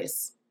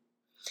bronchitis.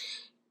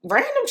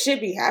 Random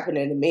shit be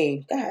happening to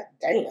me. God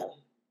damn.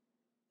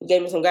 He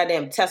gave me some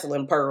goddamn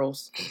Tessalin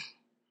pearls.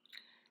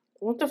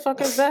 What the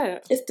fuck is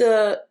that? It's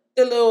the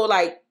little,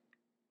 like,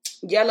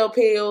 yellow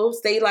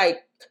pills. They,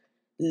 like,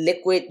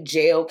 liquid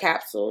gel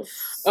capsules.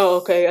 Oh,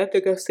 okay. I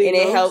think I've seen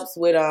those. And it helps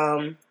with,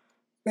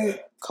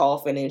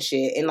 coughing and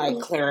shit and like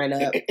clearing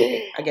up,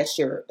 I guess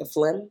the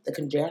phlegm, the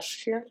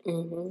congestion,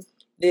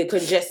 the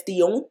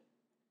congestion.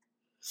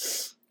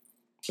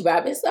 But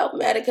I've been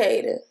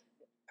self-medicated.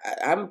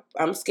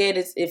 I'm scared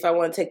if I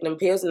want to take them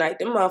pills tonight,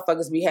 them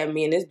motherfuckers be having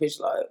me in this bitch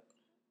like.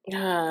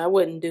 I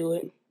wouldn't do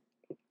it.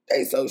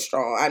 They so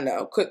strong. I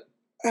know.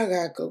 I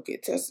gotta go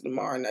get tested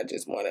tomorrow and I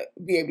just want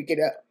to be able to get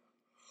up.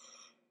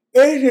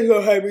 It's just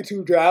gonna have me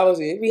too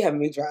drowsy. It be having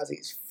me drowsy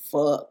as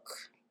fuck.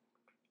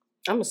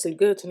 I'm gonna sleep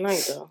good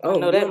tonight, though. Oh, I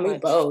know that me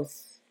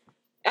both.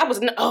 I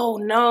was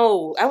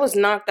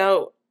knocked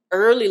out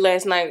early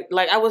last night.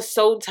 Like, I was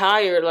so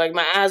tired. Like,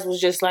 my eyes was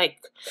just like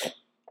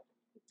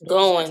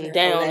going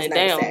down and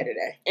down.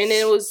 Saturday. And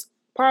it was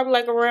probably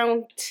like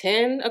around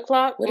 10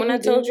 o'clock when I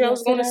told you I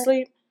was going to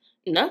sleep.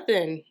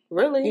 Nothing,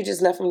 really. You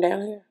just left from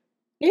down here?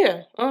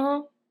 Yeah,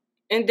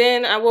 And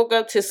then I woke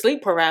up to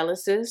sleep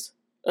paralysis,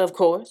 of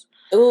course.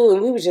 Ooh,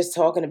 and we were just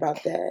talking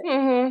about that.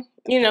 Mm-hmm.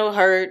 You know,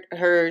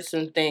 heard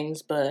some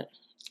things, but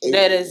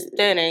that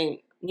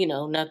ain't,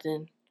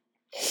 nothing.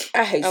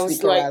 I hate sleep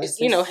paralysis.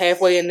 Like,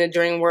 halfway in the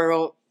dream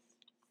world.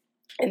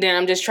 And then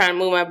I'm just trying to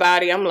move my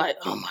body. I'm like,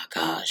 oh my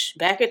gosh,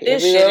 back at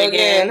this shit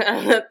again.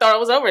 I thought I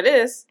was over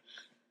this.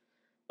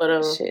 But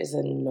That shit is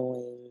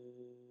annoying.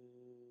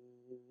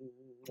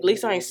 at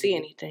least I ain't see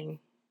anything.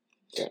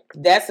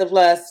 That's a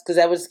plus, because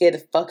that would scare the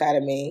fuck out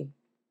of me.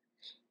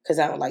 Because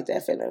I don't like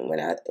that feeling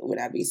when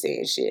I be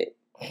saying shit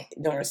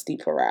during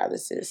sleep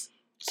paralysis.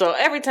 So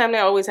every time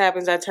that always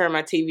happens, I turn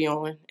my TV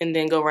on and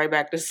then go right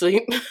back to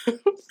sleep.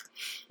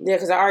 Yeah,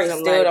 because I already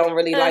still don't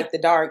really like the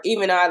dark.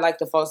 Even though I like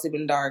to fall asleep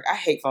in the dark, I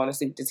hate falling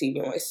asleep with the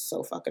TV on. It's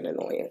so fucking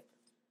annoying.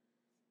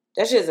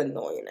 That shit's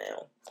annoying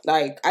now.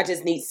 Like, I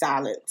just need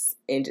silence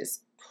and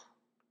just...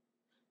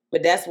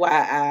 But that's why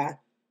I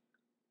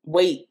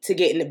wait to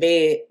get in the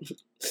bed,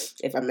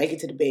 if I make it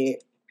to the bed,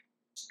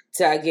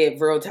 till I get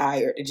real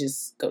tired to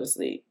just go to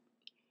sleep.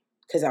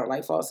 Because I don't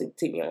like falling asleep with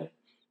the TV on.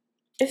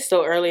 It's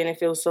so early and it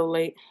feels so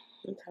late.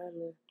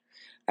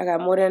 I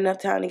got more than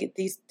enough time to get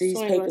these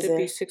papers in.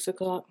 Be 6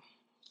 o'clock.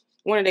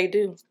 When do they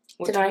do?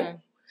 What Tonight?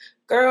 Time?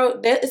 Girl,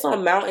 it's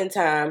on mountain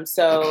time,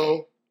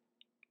 so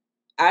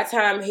our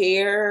time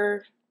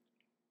here...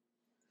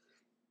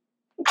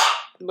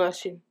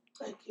 Bless you.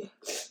 Thank you.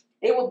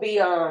 It will be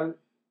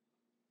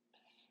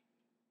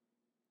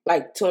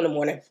like 2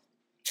 a.m.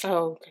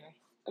 Oh, okay.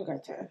 Okay,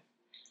 time.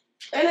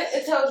 And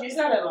it tells you it's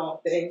not a long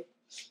thing.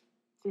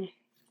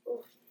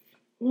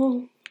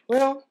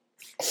 Well,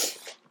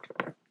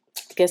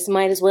 guess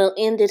might as well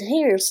end it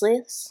here,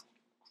 sis.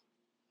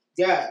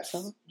 Yes.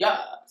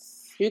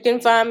 Yes. You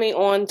can find me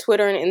on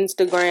Twitter and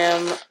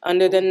Instagram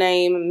under the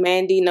name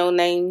Mandy No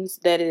Names.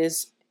 That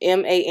is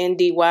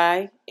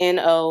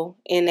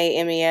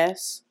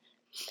MandyNonames.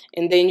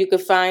 And then you can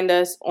find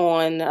us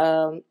on,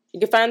 you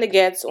can find the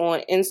Gets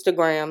on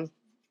Instagram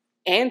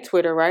and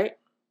Twitter, right?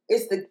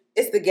 It's the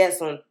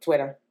Gets on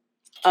Twitter.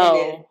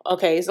 Oh,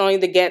 okay. It's only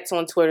the Gets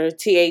on Twitter,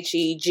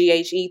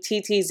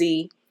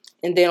 TheGhetTZ.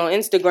 And then on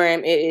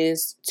Instagram, it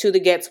is To The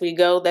Gets We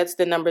Go. That's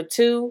the number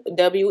 2,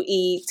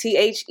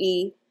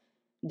 WETHEWEGO.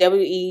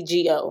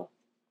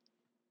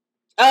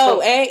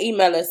 Oh, and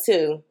email us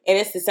too. And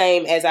it's the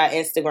same as our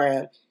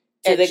Instagram.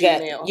 To At the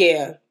Gmail.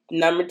 Yeah.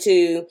 Number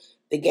 2,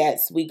 The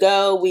Gets We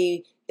Go.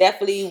 We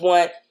definitely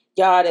want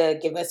y'all to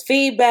give us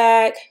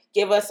feedback,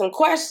 give us some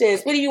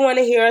questions. What do you want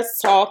to hear us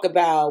talk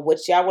about?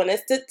 What y'all want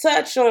us to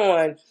touch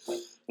on?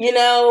 You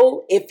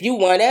know, if you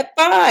want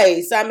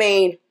advice. I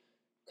mean,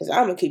 because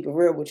I'm going to keep it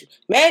real with you.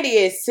 Mandy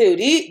is too.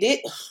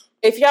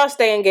 If y'all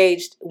stay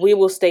engaged, we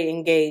will stay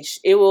engaged.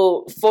 It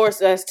will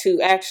force us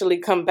to actually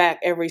come back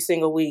every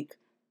single week.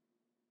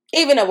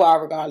 Even if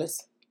we're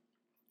regardless.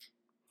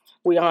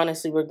 We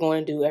honestly were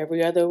going to do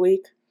every other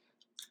week.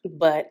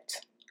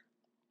 But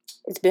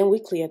it's been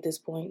weekly at this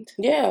point.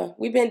 Yeah,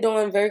 we've been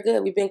doing very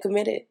good. We've been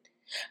committed.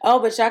 Oh,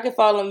 but y'all can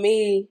follow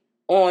me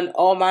on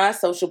all my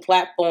social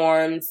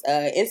platforms,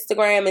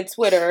 Instagram and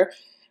Twitter,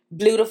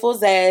 Beautiful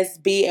Zaz,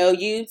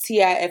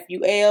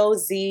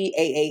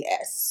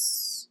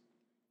 BLUTIFULZAAS.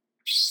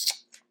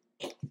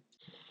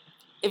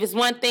 If it's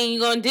one thing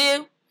you're going to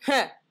do,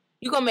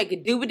 you're going to make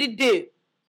it do what it do.